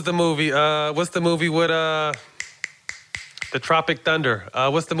 what was the movie? What's the movie with, The Tropic Thunder.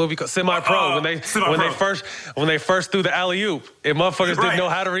 What's the movie called? Semi-Pro. When they first threw the alley-oop, and motherfuckers didn't know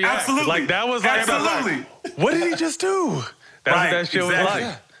how to react. Absolutely. Like that was like, absolutely. What did he just do? That's what that shit was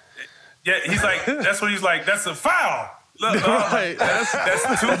like. Yeah, he's like, that's what he's like. That's a foul. Look, Right. That's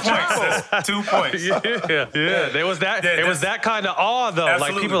 2 points. That's 2 points. Yeah. There was that. Yeah, it was that kind of awe though.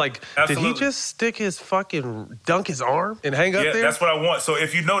 Absolutely. Like people were like, did he Absolutely. just stick his fucking dunk his arm and hang up Yeah, there? that's what I want. So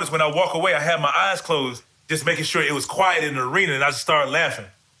if you notice, when I walk away, I have my eyes closed, just making sure it was quiet in the arena, and I just started laughing.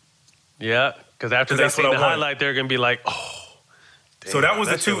 Yeah, because after they That's see what the I want. highlight, they're gonna be like, oh. Damn, So that was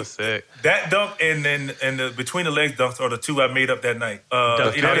the shit two. Was sick. That dunk and the between the legs dunks are the two I made up that night.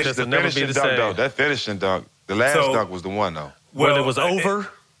 Dunk You know, contest will never be finishing the dunk, same. though. That finishing dunk. The last dunk was the one, though. When it was over.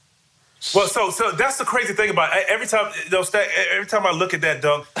 Well, so that's the crazy thing about it. Every time I look at that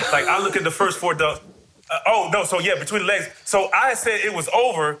dunk, like I look at the first 4 dunks. Between the legs. So I said it was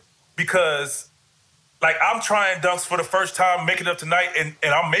over because, like, I'm trying dunks for the first time, making it up tonight, and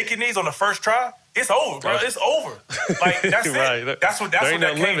I'm making these on the first try. It's over, bro. It's over. Like that's Right. it. That's what that came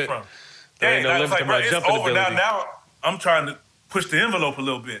limit. from. There ain't no I was limit like, to bro, my it's jumping over ability. now. I'm trying to push the envelope a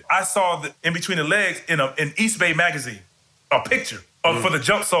little bit. I saw in between the legs in East Bay magazine a picture for the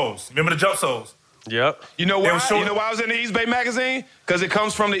jump soles. Remember the jump soles? Yep. You know why? You know why I was in the East Bay magazine? Because it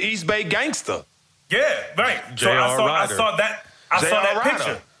comes from the East Bay gangster. Yeah, right. So I saw that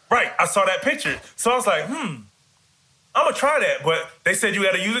picture. Right, I saw that picture. So I was like, I'm gonna try that. But they said you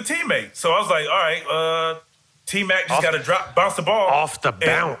got to use a teammate. So I was like, all right, T-Mac just got to bounce the ball off the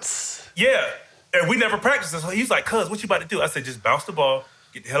bounce. Yeah, and we never practiced it. So he's like, "Cuz, what you about to do?" I said, "Just bounce the ball,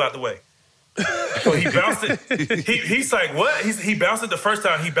 get the hell out the way." So he bounced it. He's like, "What?" He bounced it the first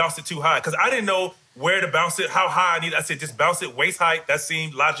time. He bounced it too high because I didn't know where to bounce it, how high I need. I said, "Just bounce it waist height." That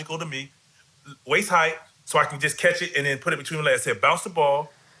seemed logical to me. Waist height, so I can just catch it and then put it between my legs. I said, "Bounce the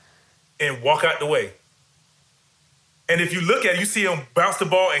ball and walk out the way." And if you look at it, you see him bounce the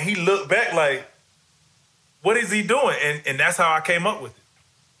ball and he looked back like, what is he doing? And that's how I came up with it.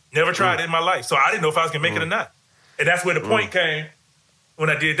 Never tried it in my life. So I didn't know if I was going to make it or not. And that's where the point came when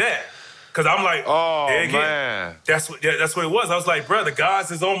I did that. Because I'm like, there again. Man. That's what it was. I was like, bro, the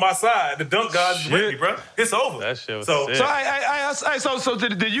gods is on my side. The dunk gods is with me, bro. It's over. That shit was so, sick. So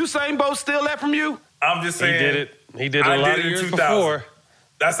did Usain Bolt steal that from you? I'm just saying. He did it. He did it a lot of years before.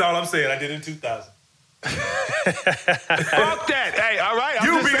 That's all I'm saying. I did it in 2000. Fuck that. Hey, all right. I'm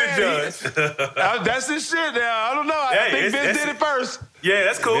You just be the saying, judge. That's his shit now. I don't know. I think Vince did it first. Yeah,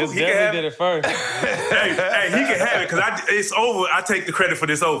 that's cool. Vince He can have definitely did it first. hey, he can have it because it's over. I take the credit for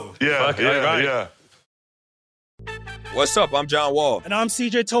this over. Yeah. What's up? I'm John Wall. And I'm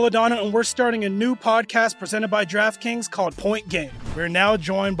CJ Toledano, and we're starting a new podcast presented by DraftKings called Point Game. We're now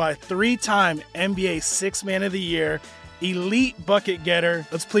joined by 3-time NBA Sixth Man of the Year, elite bucket getter.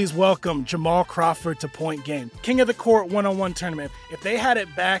 Let's please welcome Jamal Crawford to Point Game. King of the Court one-on-one tournament. If they had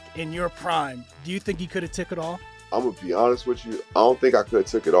it back in your prime, do you think you could have took it all? I'm going to be honest with you. I don't think I could have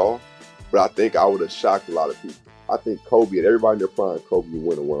took it all, but I think I would have shocked a lot of people. I think Kobe and everybody in their prime, Kobe would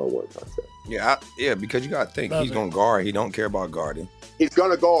win a one-on-one contest. Yeah, because you got to think. He's going to guard. He don't care about guarding. He's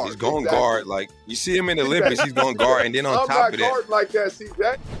going to guard. He's going to guard. Like, you see him in the Olympics, he's going to guard. And then on top of that. I'm not guarding like that,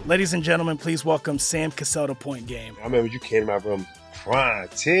 CJ. Ladies and gentlemen, please welcome Sam Cassell to Point Game. I remember you came in my room crying,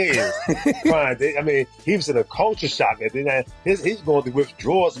 tears, crying. I mean, he was in a culture shock. And then he's going through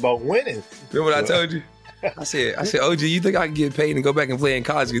withdrawals about winning. Remember what I told you? I said, OG, you think I can get paid and go back and play in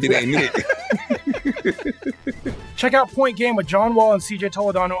college because it ain't it? Check out Point Game with John Wall and CJ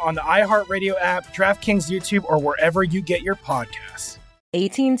Toledano on the iHeartRadio app, DraftKings YouTube, or wherever you get your podcasts.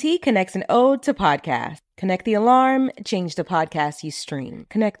 AT&T connects an ode to podcast. Connect the alarm, change the podcast you stream.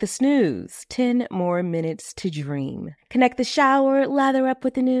 Connect the snooze, 10 more minutes to dream. Connect the shower, lather up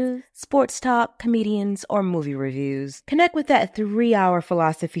with the news, sports talk, comedians, or movie reviews. Connect with that 3-hour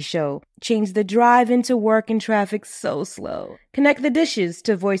philosophy show. Change the drive into work and traffic so slow. Connect the dishes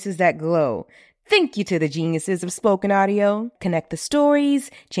to voices that glow. Thank you to the geniuses of spoken audio. Connect the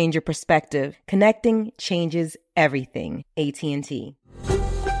stories, change your perspective. Connecting changes everything. AT&T.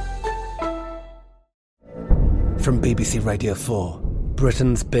 From BBC Radio 4,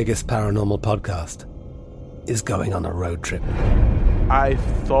 Britain's biggest paranormal podcast is going on a road trip. I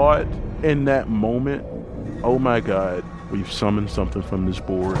thought in that moment, oh my God, we've summoned something from this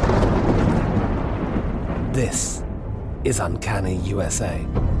board. This is Uncanny USA.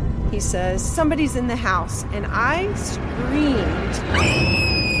 He says, somebody's in the house, and I screamed.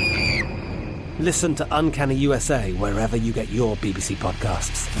 Listen to Uncanny USA wherever you get your BBC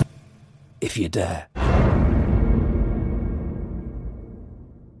podcasts, if you dare.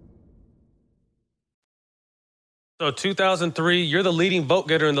 So 2003, you're the leading vote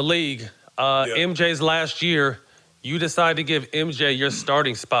getter in the league. MJ's last year, You decided to give MJ your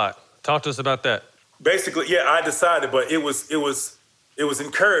starting spot. Talk to us about that. Basically, yeah, I decided, but it was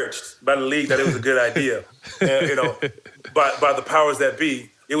encouraged by the league that it was a good idea, and, by the powers that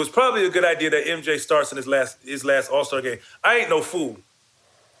be. It was probably a good idea that MJ starts in his last All-Star game. I ain't no fool.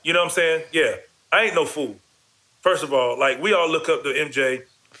 You know what I'm saying? Yeah, I ain't no fool. First of all, like, we all look up to MJ,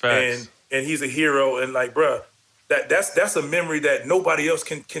 and he's a hero, and like, bruh, that's a memory that nobody else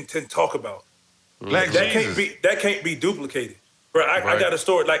can talk about. That can't be duplicated, bro. I got a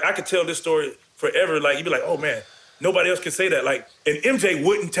story. Like, I could tell this story forever. Like, you'd be like, oh man, nobody else can say that. Like, and MJ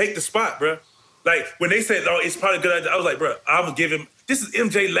wouldn't take the spot, bro. Like, when they said, oh, it's probably a good idea, I was like, bro, I was giving. This is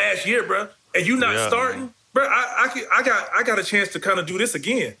MJ last year, bro, and you not starting, bro. I got a chance to kind of do this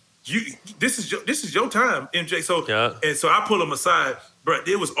again. This is your time, MJ. So I pull him aside, bro.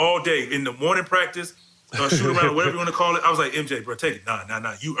 It was all day in the morning practice. Shoot around, whatever you want to call it. I was like, MJ, bro, take it.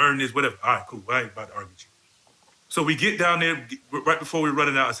 Nah. You earned this, whatever. All right, cool. I ain't about to argue with you. So we get down there right before we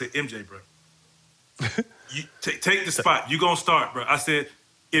running out. I said, MJ, bro, you take the spot. You gonna start, bro. I said,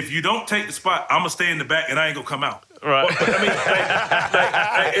 if you don't take the spot, I'm gonna stay in the back and I ain't gonna come out. Right. But, I mean,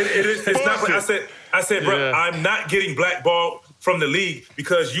 it's not. I said, bro, I'm not getting blackballed from the league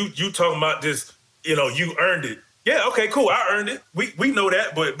because you talking about this. You earned it. Yeah, okay, cool. I earned it. We know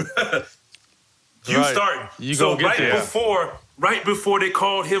that, but. You starting. So right before they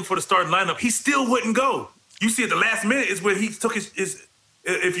called him for the starting lineup, he still wouldn't go. You see, at the last minute is when he took his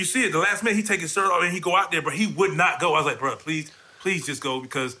if you see it, the last minute he take his shirt off and he go out there, but he would not go. I was like, bro, please just go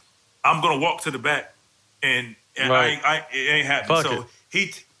because I'm gonna walk to the back and it ain't happening. So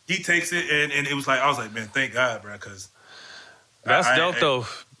he takes it and it was like I was like, man, thank God, bro, because that's dope though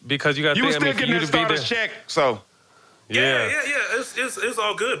because you got you were still getting that starter's check, so. Yeah. It's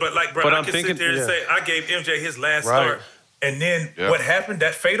all good, but like, bro, I can sit there and say I gave MJ his last start, and then what happened?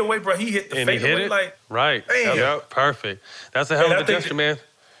 That fadeaway, bro. He hit the fadeaway, like Yep. Perfect. That's a hell of a gesture, man.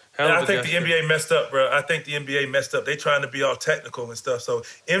 I think the NBA messed up, bro. I think the NBA messed up. They trying to be all technical and stuff. So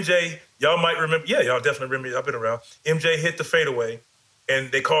MJ, y'all might remember. Yeah, y'all definitely remember. I've been around. MJ hit the fadeaway,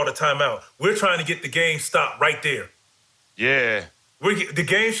 and they called a timeout. We're trying to get the game stopped right there. Yeah. The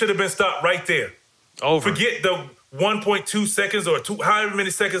game should have been stopped right there. Over. Forget the 1.2 seconds or however many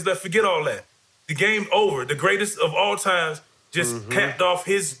seconds left. Forget all that. The game over. The greatest of all times just capped off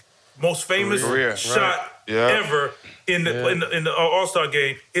his most famous shot ever in the All-Star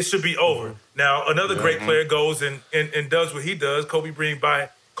game. It should be over. Now another great player goes and does what he does. Kobe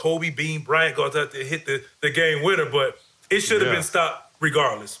Bean Bryant goes out there and hit the game winner, but it should have been stopped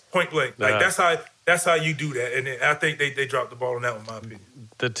regardless. Point blank. Like that's how you do that. And I think they dropped the ball on that one, in my opinion.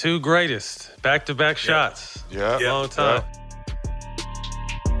 The two greatest back-to-back shots. Yeah. Long time.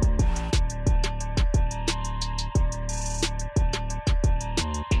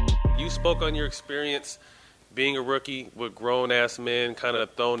 You spoke on your experience being a rookie with grown-ass men kind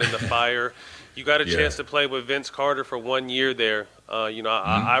of thrown in the fire. You got a chance to play with Vince Carter for 1 year there.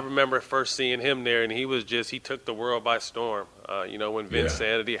 I remember first seeing him there, and he took the world by storm. When Vince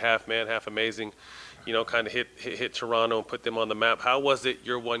Sanity, half man, half amazing, kind of hit Toronto and put them on the map. How was it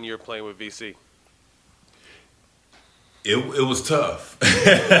your 1 year playing with VC? It was tough.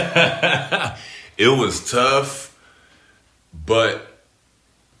 It was tough, but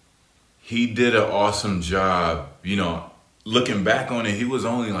he did an awesome job. Looking back on it, he was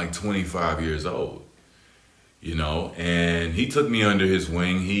only like 25 years old, and he took me under his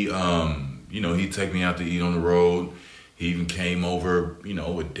wing. He'd take me out to eat on the road. He even came over,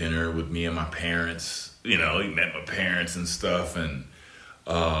 with dinner with me and my parents. He met my parents and stuff, and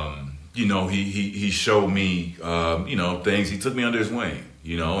he showed me, things. He took me under his wing,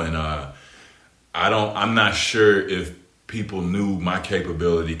 and I'm not sure if people knew my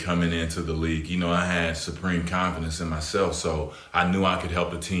capability coming into the league. I had supreme confidence in myself, so I knew I could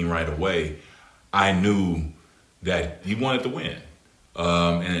help the team right away. I knew that he wanted to win,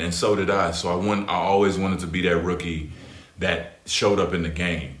 and so did I. So I always wanted to be that rookie that showed up in the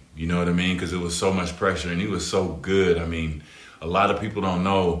game, you know what I mean? Because it was so much pressure, and he was so good. I mean, a lot of people don't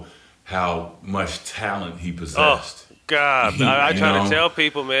know how much talent he possessed. Oh, God. I try to tell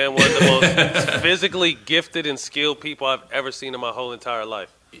people, man, one of the most physically gifted and skilled people I've ever seen in my whole entire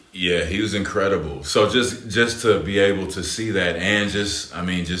life. Yeah, he was incredible. So just to be able to see that and just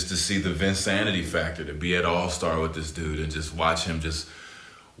to see the Vince Sanity factor, to be at All-Star with this dude and just watch him just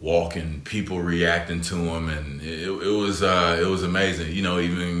walking, people reacting to him, and it was amazing.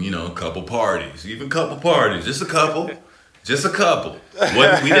 Even a couple parties, just a couple. We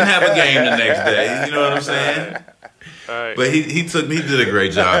didn't have a game the next day. You know what I'm saying? All right. But he did a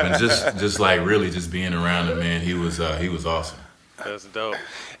great job, and just like really just being around him, man. He was awesome. That's dope.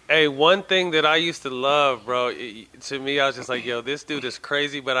 Hey, one thing that I used to love, bro, to me, I was just like, yo, this dude is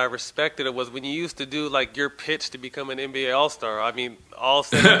crazy, but I respected it, was when you used to do, like, your pitch to become an NBA All-Star. I mean, all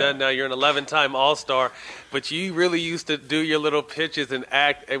said and done now, you're an 11-time All-Star, but you really used to do your little pitches and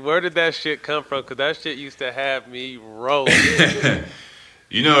act. And where did that shit come from? Because that shit used to have me rolling.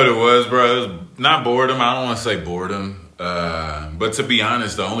 You know what it was, bro? It was not boredom. I don't want to say boredom. But to be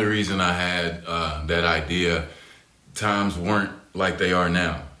honest, the only reason I had that idea, times weren't like they are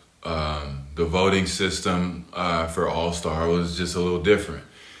now. The voting system for All-Star was just a little different.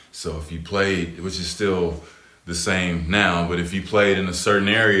 So if you played, which is still the same now, but if you played in a certain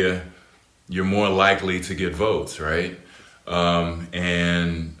area, you're more likely to get votes, right?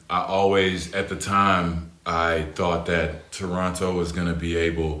 And I always, at the time, I thought that Toronto was going to be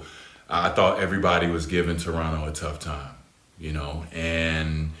able, I thought everybody was giving Toronto a tough time, you know,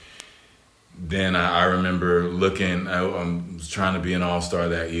 and then I remember looking, I was trying to be an All-Star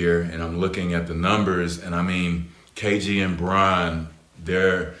that year, and I'm looking at the numbers, and I mean, KG and Bron,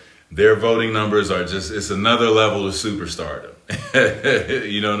 their voting numbers are just, it's another level of superstardom.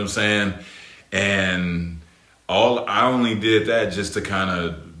 You know what I'm saying? And I only did that just to kind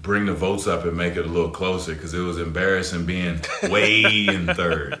of bring the votes up and make it a little closer, because it was embarrassing being way in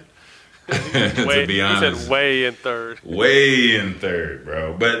third. To be honest. You said way in third. Way in third,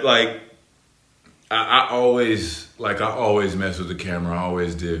 bro. But like, I always messed with the camera. I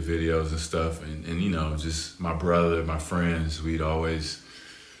always did videos and stuff. And you know, just my brother, my friends, we'd always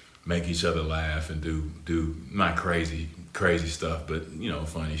make each other laugh and do not crazy stuff, but, you know,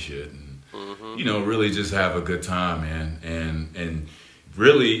 funny shit. And, you know, really just have a good time, man. And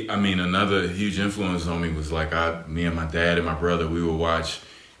really, I mean, another huge influence on me was like me and my dad and my brother, we would watch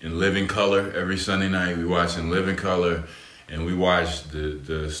in living color every Sunday night. We watched in living color. And we watched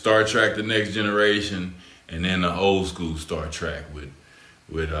the Star Trek: The Next Generation, and then the old school Star Trek with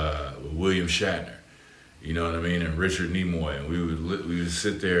William Shatner, you know what I mean, and Richard Nimoy. And we would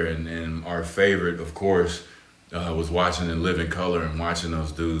sit there, and our favorite, of course, was watching in living color and watching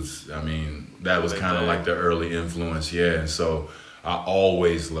those dudes. I mean, that was kind of like the early influence, yeah. And so I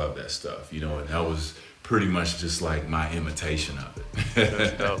always loved that stuff, you know, and that was pretty much just like my imitation of it.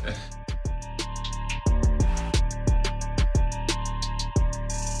 That's dope.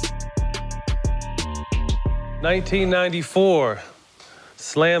 '94,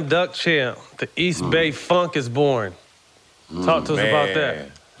 slam dunk champ. The East Bay Funk is born. Talk to us about that.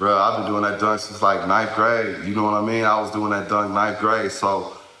 Bro, I've been doing that dunk since like 9th grade. You know what I mean? I was doing that dunk 9th grade,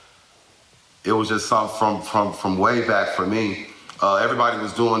 so it was just something from way back for me. Everybody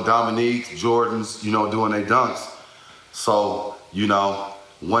was doing Dominique, Jordans, you know, doing their dunks. So, you know,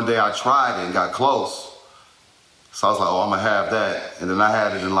 one day I tried it and got close. So I was like, oh, I'm gonna have that. And then I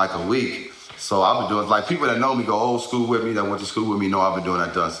had it in like a week. So I've been doing, like, people that know me, go old school with me, that went to school with me, know I've been doing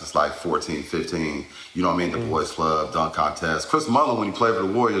that dunk since like 14, 15. You know what I mean? The Boys Club, dunk contest. Chris Mullin, when he played for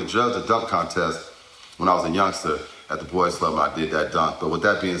the Warriors, judged a dunk contest when I was a youngster at the Boys Club, and I did that dunk. But with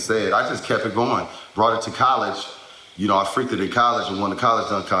that being said, I just kept it going. Brought it to college. You know, I freaked it in college and won the college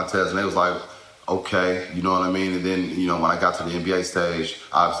dunk contest, and they was like, okay, you know what I mean? And then, you know, when I got to the NBA stage,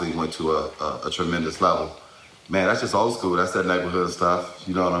 obviously went to a tremendous level. Man, that's just old school. That's that neighborhood stuff.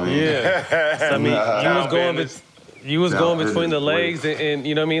 You know what I mean? Yeah. I mean, you was going between the legs, and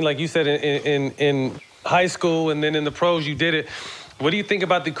you know what I mean? Like you said, in high school and then in the pros, you did it. What do you think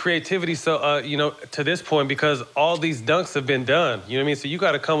about the creativity, so you know, to this point, because all these dunks have been done, you know what I mean? So you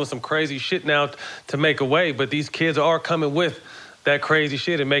got to come with some crazy shit now to make a way, but these kids are coming with that crazy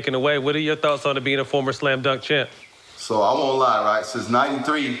shit and making a way. What are your thoughts on it being a former slam dunk champ? So I won't lie, right? Since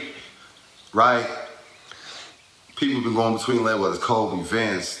 93, right? People have been going between the legs, whether it's Kobe,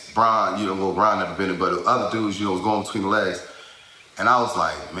 Vince, Bron, you know, well, Bron never been it, but other dudes, you know, was going between the legs. And I was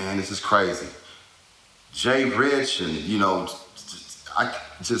like, man, this is crazy. Jay Rich and, you know,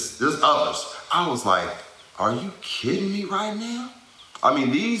 there's others. I was like, are you kidding me right now? I mean,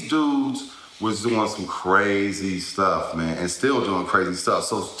 these dudes was doing some crazy stuff, man, and still doing crazy stuff.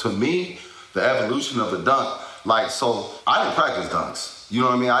 So to me, the evolution of the dunk, like, so I didn't practice dunks. You know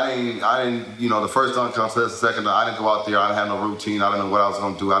what I mean? I didn't, you know, the first dunk contest, the second dunk, I didn't go out there, I didn't have no routine, I didn't know what I was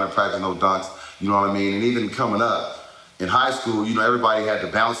gonna do, I didn't practice no dunks, you know what I mean? And even coming up in high school, you know, everybody had the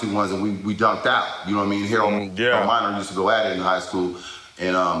bouncy ones and we dunked out, you know what I mean? Harold Miner used to go at it in high school.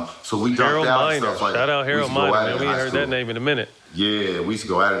 And so we dunked out and stuff like that. Shout out Harold Miner, man, we ain't heard that name in a minute. Yeah, we used to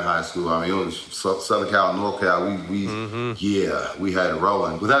go at it in high school. I mean, it was Southern Cal, North Cal, we had it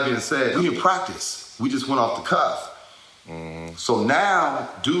rolling. With that being said, we didn't practice. We just went off the cuff. So now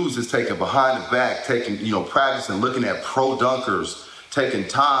dudes is taking behind the back, taking, you know, practicing, looking at pro dunkers, taking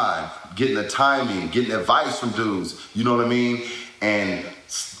time, getting the timing, getting advice from dudes, you know what I mean? and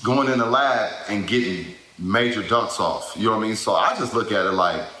going in the lab and getting major dunks off. You know what I mean? So I just look at it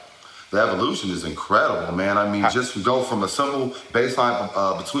like the evolution is incredible, man. I mean, just to go from a simple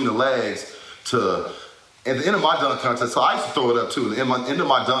baseline between the legs to at the end of my dunk contest. So I used to throw it up too. At the end of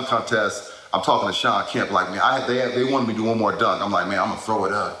my dunk contest, I'm talking to Sean Kemp like, man, they wanted me to do one more dunk. I'm like, man, I'm gonna throw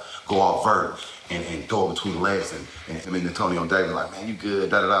it up, go all vert, and throw it between the legs. And Antonio Davis like, man, you good,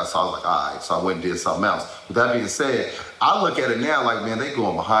 da-da-da. So I was like, all right. So I went and did something else. With that being said, I look at it now like, man, they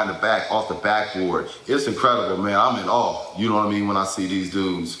going behind the back, off the backboard. It's incredible, man. I'm in awe. You know what I mean? When I see these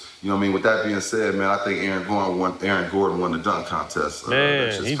dudes. You know what I mean? With that being said, man, I think Aaron Gordon won the dunk contest.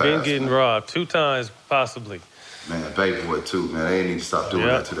 Man, he's been getting robbed 2 times, possibly. Man, baby boy too, man. They ain't need to stop doing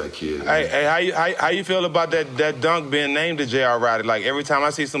that to that kid. Hey, how you feel about that dunk being named to J.R. Roddy? Like, every time I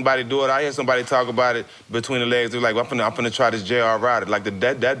see somebody do it, I hear somebody talk about it between the legs. They're like, I'm finna try this J.R. Roddy. Like,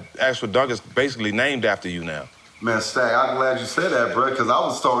 that actual dunk is basically named after you now. Man, Stag, I'm glad you said that, bro, because I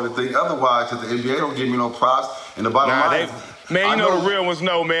was starting to think otherwise, because the NBA don't give me no props. And the bottom line is, man, you know the real ones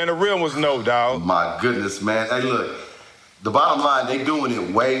know, man. The real ones know, dog. My goodness, man. Hey, look, the bottom line, they doing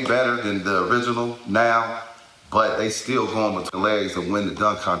it way better than the original now, but they still going between legs to win the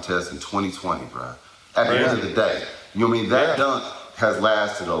dunk contest in 2020, bro. At the end of the day, you know what I mean? That dunk has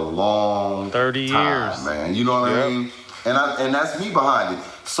lasted a long 30 time, years, man. You know what I mean? And that's me behind it.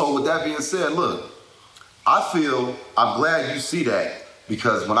 So with that being said, look, I'm glad you see that.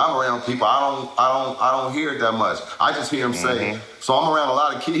 Because when I'm around people, I don't hear it that much. I just hear them say. So I'm around a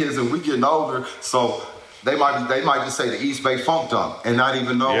lot of kids, and we getting older. So they might just say the East Bay Funk Dunk, and not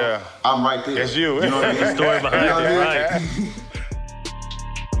even know I'm right there. It's you. You know what I mean? The story behind it, right?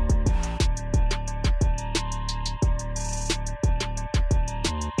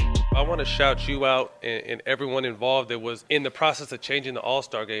 I want to shout you out and everyone involved that was in the process of changing the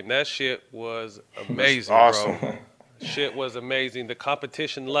All-Star game. That shit was amazing, awesome. bro. Shit was amazing. The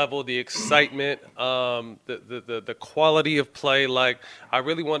competition level, the excitement, the quality of play. Like, I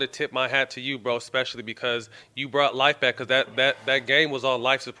really want to tip my hat to you, bro, especially because you brought life back. Because that game was on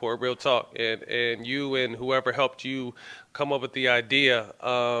life support, real talk. And you and whoever helped you come up with the idea,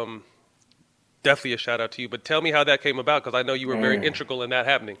 definitely a shout out to you. But tell me how that came about, because I know you were very integral in that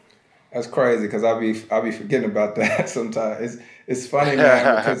happening. That's crazy, because I'll be forgetting about that sometimes. It's funny,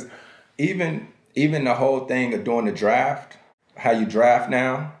 man, because even the whole thing of doing the draft, how you draft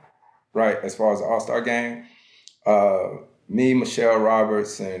now, right, as far as the All-Star game, me, Michelle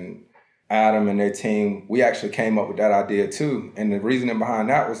Roberts, and Adam and their team, we actually came up with that idea too. And the reasoning behind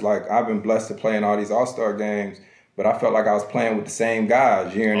that was like, I've been blessed to play in all these All-Star games, but I felt like I was playing with the same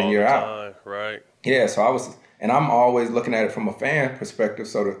guys year in and year out. Right. Yeah, so and I'm always looking at it from a fan perspective.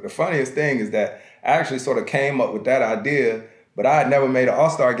 So the funniest thing is that I actually sort of came up with that idea, but I had never made an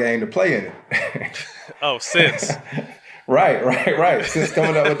All-Star game to play in it. Oh, since. Right. Since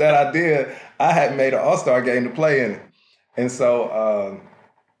coming up with that idea, I hadn't made an All-Star game to play in it. And so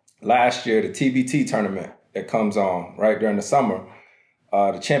last year, the TBT tournament that comes on right during the summer,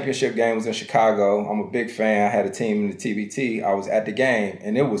 the championship game was in Chicago. I'm a big fan. I had a team in the TBT. I was at the game,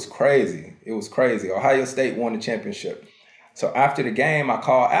 and it was crazy. Ohio State won the championship. So after the game, I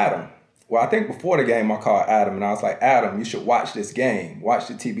called Adam. Well, I think before the game, I called Adam, and I was like, Adam, you should watch this game. Watch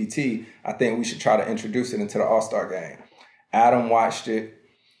the TBT. I think we should try to introduce it into the All-Star game. Adam watched it.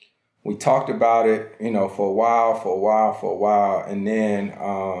 We talked about it, for a while. And then,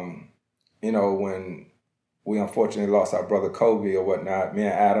 when we unfortunately lost our brother Kobe or whatnot, me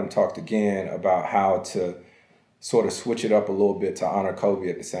and Adam talked again about how to sort of switch it up a little bit to honor Kobe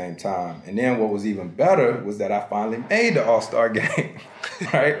at the same time. And then what was even better was that I finally made the All-Star game,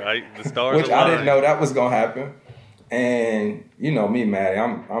 right? Right, the stars Which I didn't know that was going to happen. And you know me, Matty,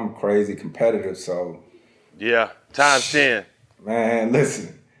 I'm crazy competitive, so. Yeah, times 10. Man,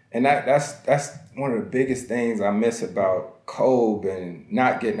 listen. And that's one of the biggest things I miss about Kobe, and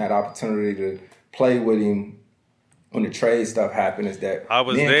not getting that opportunity to play with him when the trade stuff happened, is that I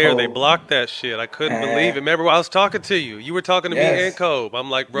was there. They blocked that shit. I couldn't believe it. Remember, I was talking to you. You were talking to me and Kobe. I'm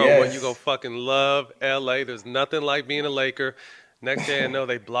like, bro, what, you gonna fucking love LA? There's nothing like being a Laker. Next day I know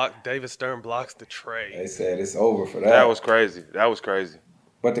they blocked. David Stern blocks the trade. They said it's over for that. That was crazy.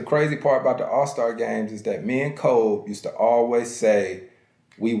 But the crazy part about the All-Star games is that me and Kobe used to always say,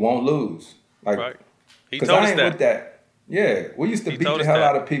 we won't lose. Like, right. He told us that. With that. Yeah, we used to beat the hell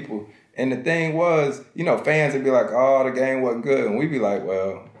out of people. And the thing was, fans would be like, oh, the game wasn't good. And we'd be like,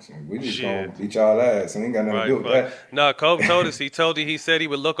 well, we just going to beat y'all ass. We ain't got nothing to do with that. No, Kobe told us. He said he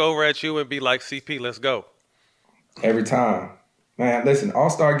would look over at you and be like, CP, let's go. Every time. Man, listen,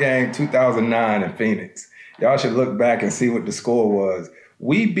 All-Star Game 2009 in Phoenix. Y'all should look back and see what the score was.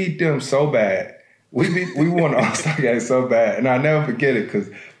 We beat them so bad We won the All-Star game so bad, and I'll never forget it because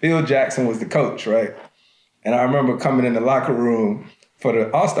Phil Jackson was the coach, right? And I remember coming in the locker room for the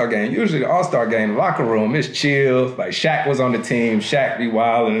All-Star game. Usually the All-Star game, the locker room is chill. Like Shaq was on the team. Shaq be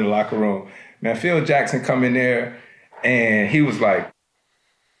wild in the locker room. Man, Phil Jackson come in there, and he was like,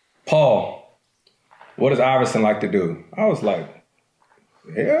 Paul, what does Iverson like to do? I was like,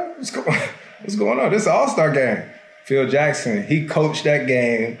 yeah, what's going on? This is an All-Star game. Phil Jackson, he coached that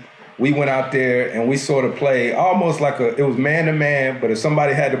game. We went out there and we sort of played almost like it was man-to-man, but if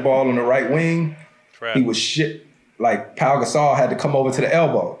somebody had the ball on the right wing, he was shit. Like Pau Gasol had to come over to the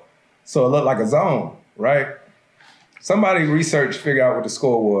elbow. So it looked like a zone, right? Somebody researched, figure out what the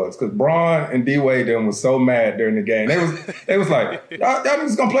score was, because Braun and D-Wade them was so mad during the game. They was like, y'all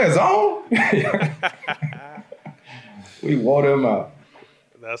just gonna play a zone? We wore them out.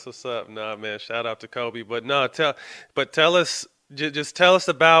 That's what's up. Nah, man, shout out to Kobe. But no, tell us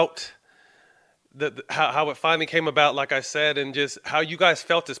about how it finally came about, like I said, and just how you guys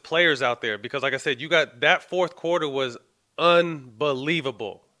felt as players out there. Because like I said, you got that fourth quarter was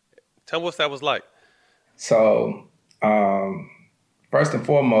unbelievable. Tell me what that was like. So, first and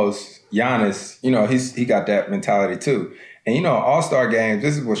foremost, Giannis, he got that mentality too. And All-Star games,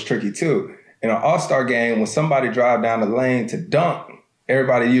 this is what's tricky too. In an All-Star game, when somebody drive down the lane to dunk,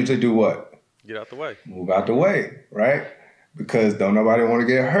 everybody usually do what? Get out the way. Move out the way, right? Because don't nobody want to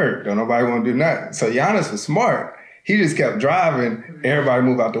get hurt. Don't nobody want to do nothing. So Giannis was smart. He just kept driving. Everybody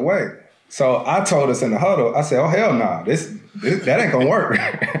move out the way. So I told us in the huddle, I said, oh, hell no. That ain't going to work.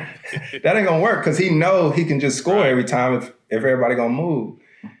 That ain't going to work because he know he can just score every time if everybody going to move.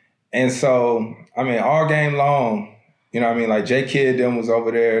 And so, all game long, like J Kidd them was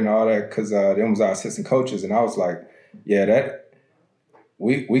over there and all that because them was our assistant coaches. And I was like, yeah,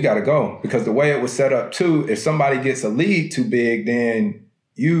 we got to go. Because the way it was set up, too, if somebody gets a lead too big, then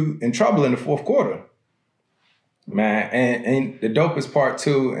you in trouble in the fourth quarter. Man, and the dopest part,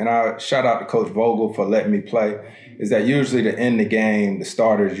 too, and I shout out to Coach Vogel for letting me play, is that usually to end the game, the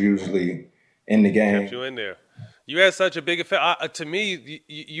starters usually in the game. Kept you in there. You had such a big effect. To me,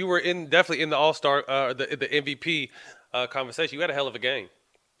 you were definitely in the All-Star, the MVP conversation. You had a hell of a game.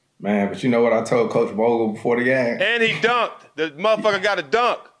 Man, but you know what I told Coach Vogel before the game? And he dunked. The motherfucker got to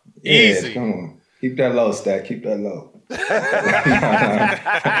dunk. Yeah, easy. Come on. Keep that low, Stack. Keep that low.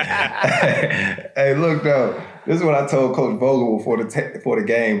 Hey, look, though. This is what I told Coach Vogel before the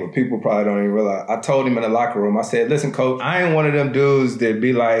game, but people probably don't even realize. I told him in the locker room, I said, listen, Coach, I ain't one of them dudes that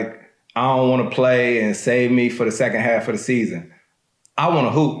be like, I don't want to play and save me for the second half of the season. I want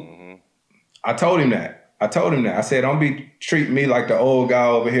to hoop. Mm-hmm. I told him that. I said, don't be treating me like the old guy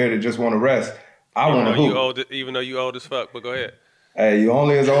over here that just want to rest. I want to hoop. Even though you old as fuck, but go ahead. Hey, you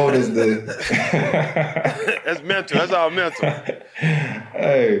only as old as the... That's mental. That's all mental.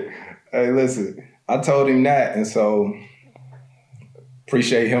 Hey, listen. I told him that, and so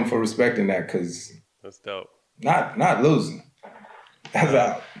appreciate him for respecting that because... That's dope. Not losing. That's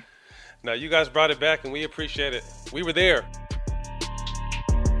out. Now, you guys brought it back, and we appreciate it. We were there.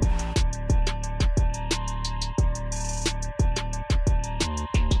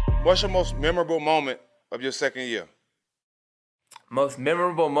 What's your most memorable moment of your second year? Most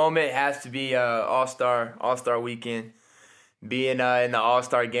memorable moment has to be All-Star weekend. Being in the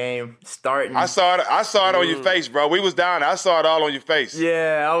All-Star game, starting. I saw it on your face, bro. We was down. I saw it all on your face.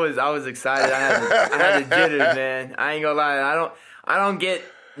 Yeah, I was excited. I had the jitters, man. I ain't gonna lie. I don't get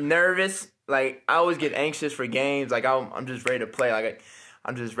nervous. Like I always get anxious for games. Like I'm just ready to play. Like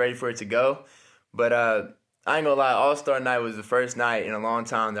I'm just ready for it to go. But I ain't gonna lie. All-Star night was the first night in a long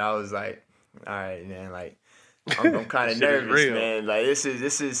time that I was like, all right, man. Like I'm kind of nervous, man. Like this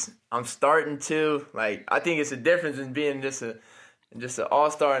is. I'm starting to like. I think it's a difference in being just an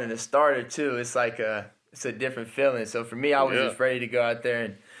all-star and a starter too. It's like it's a different feeling. So for me, I was just ready to go out there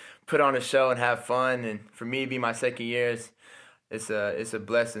and put on a show and have fun. And for me, to be my second year, it's a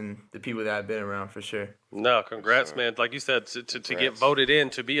blessing. The people that I've been around for sure. No, congrats, man. Like you said, to get voted in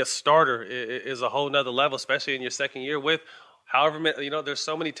to be a starter is a whole nother level, especially in your second year with however many. There's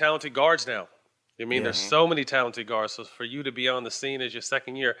so many talented guards now. There's so many talented guards. So for you to be on the scene as your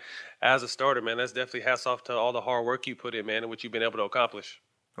second year as a starter, man, that's definitely hats off to all the hard work you put in, man, and what you've been able to accomplish.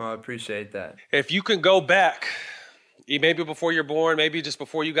 Well, I appreciate that. If you can go back, maybe before you're born, maybe just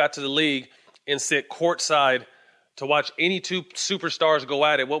before you got to the league, and sit courtside to watch any two superstars go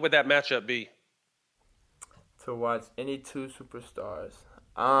at it, what would that matchup be? To watch any two superstars?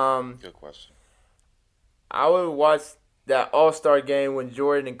 Good question. I would watch that All-Star game when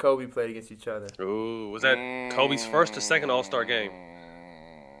Jordan and Kobe played against each other. Ooh, was that Kobe's first or second All-Star game?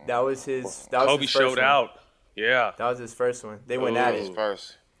 That was his. Kobe his showed one. out. Yeah, that was his first one. They went at it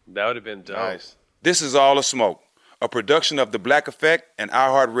first. That would have been dope. Nice. This is All the Smoke, a production of The Black Effect and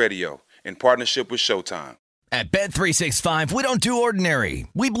iHeartRadio in partnership with Showtime. At Bet365, we don't do ordinary.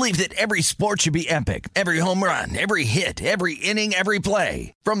 We believe that every sport should be epic. Every home run, every hit, every inning, every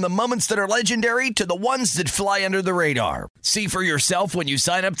play. From the moments that are legendary to the ones that fly under the radar. See for yourself when you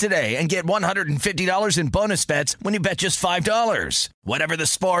sign up today and get $150 in bonus bets when you bet just $5. Whatever the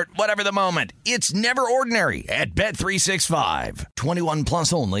sport, whatever the moment, it's never ordinary at Bet365. 21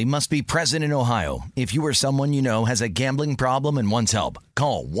 plus only. Must be present in Ohio. If you or someone you know has a gambling problem and wants help,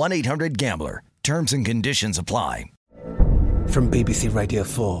 call 1-800-GAMBLER. Terms and conditions apply. From BBC Radio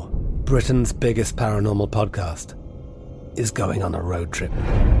 4, Britain's biggest paranormal podcast is going on a road trip.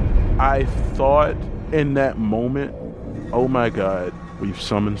 I thought in that moment, oh my God, we've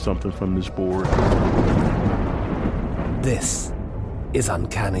summoned something from this board. This is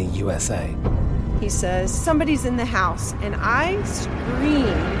Uncanny USA. He says, somebody's in the house, and I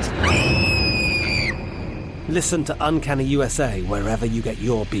screamed. Listen to Uncanny USA wherever you get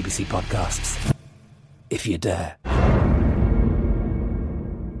your BBC podcasts, if you dare.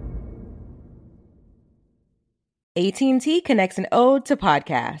 AT&T connects an ode to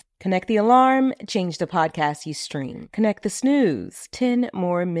podcast. Connect the alarm, change the podcast you stream. Connect the snooze, 10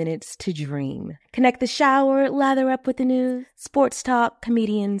 more minutes to dream. Connect the shower, lather up with the news, sports talk,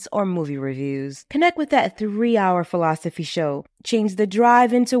 comedians, or movie reviews. Connect with that 3-hour philosophy show. Change the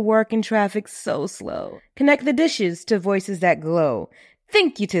drive into work and traffic so slow. Connect the dishes to voices that glow.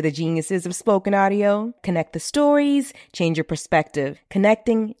 Thank you to the geniuses of spoken audio. Connect the stories, change your perspective.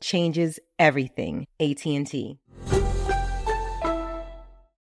 Connecting changes everything. AT&T.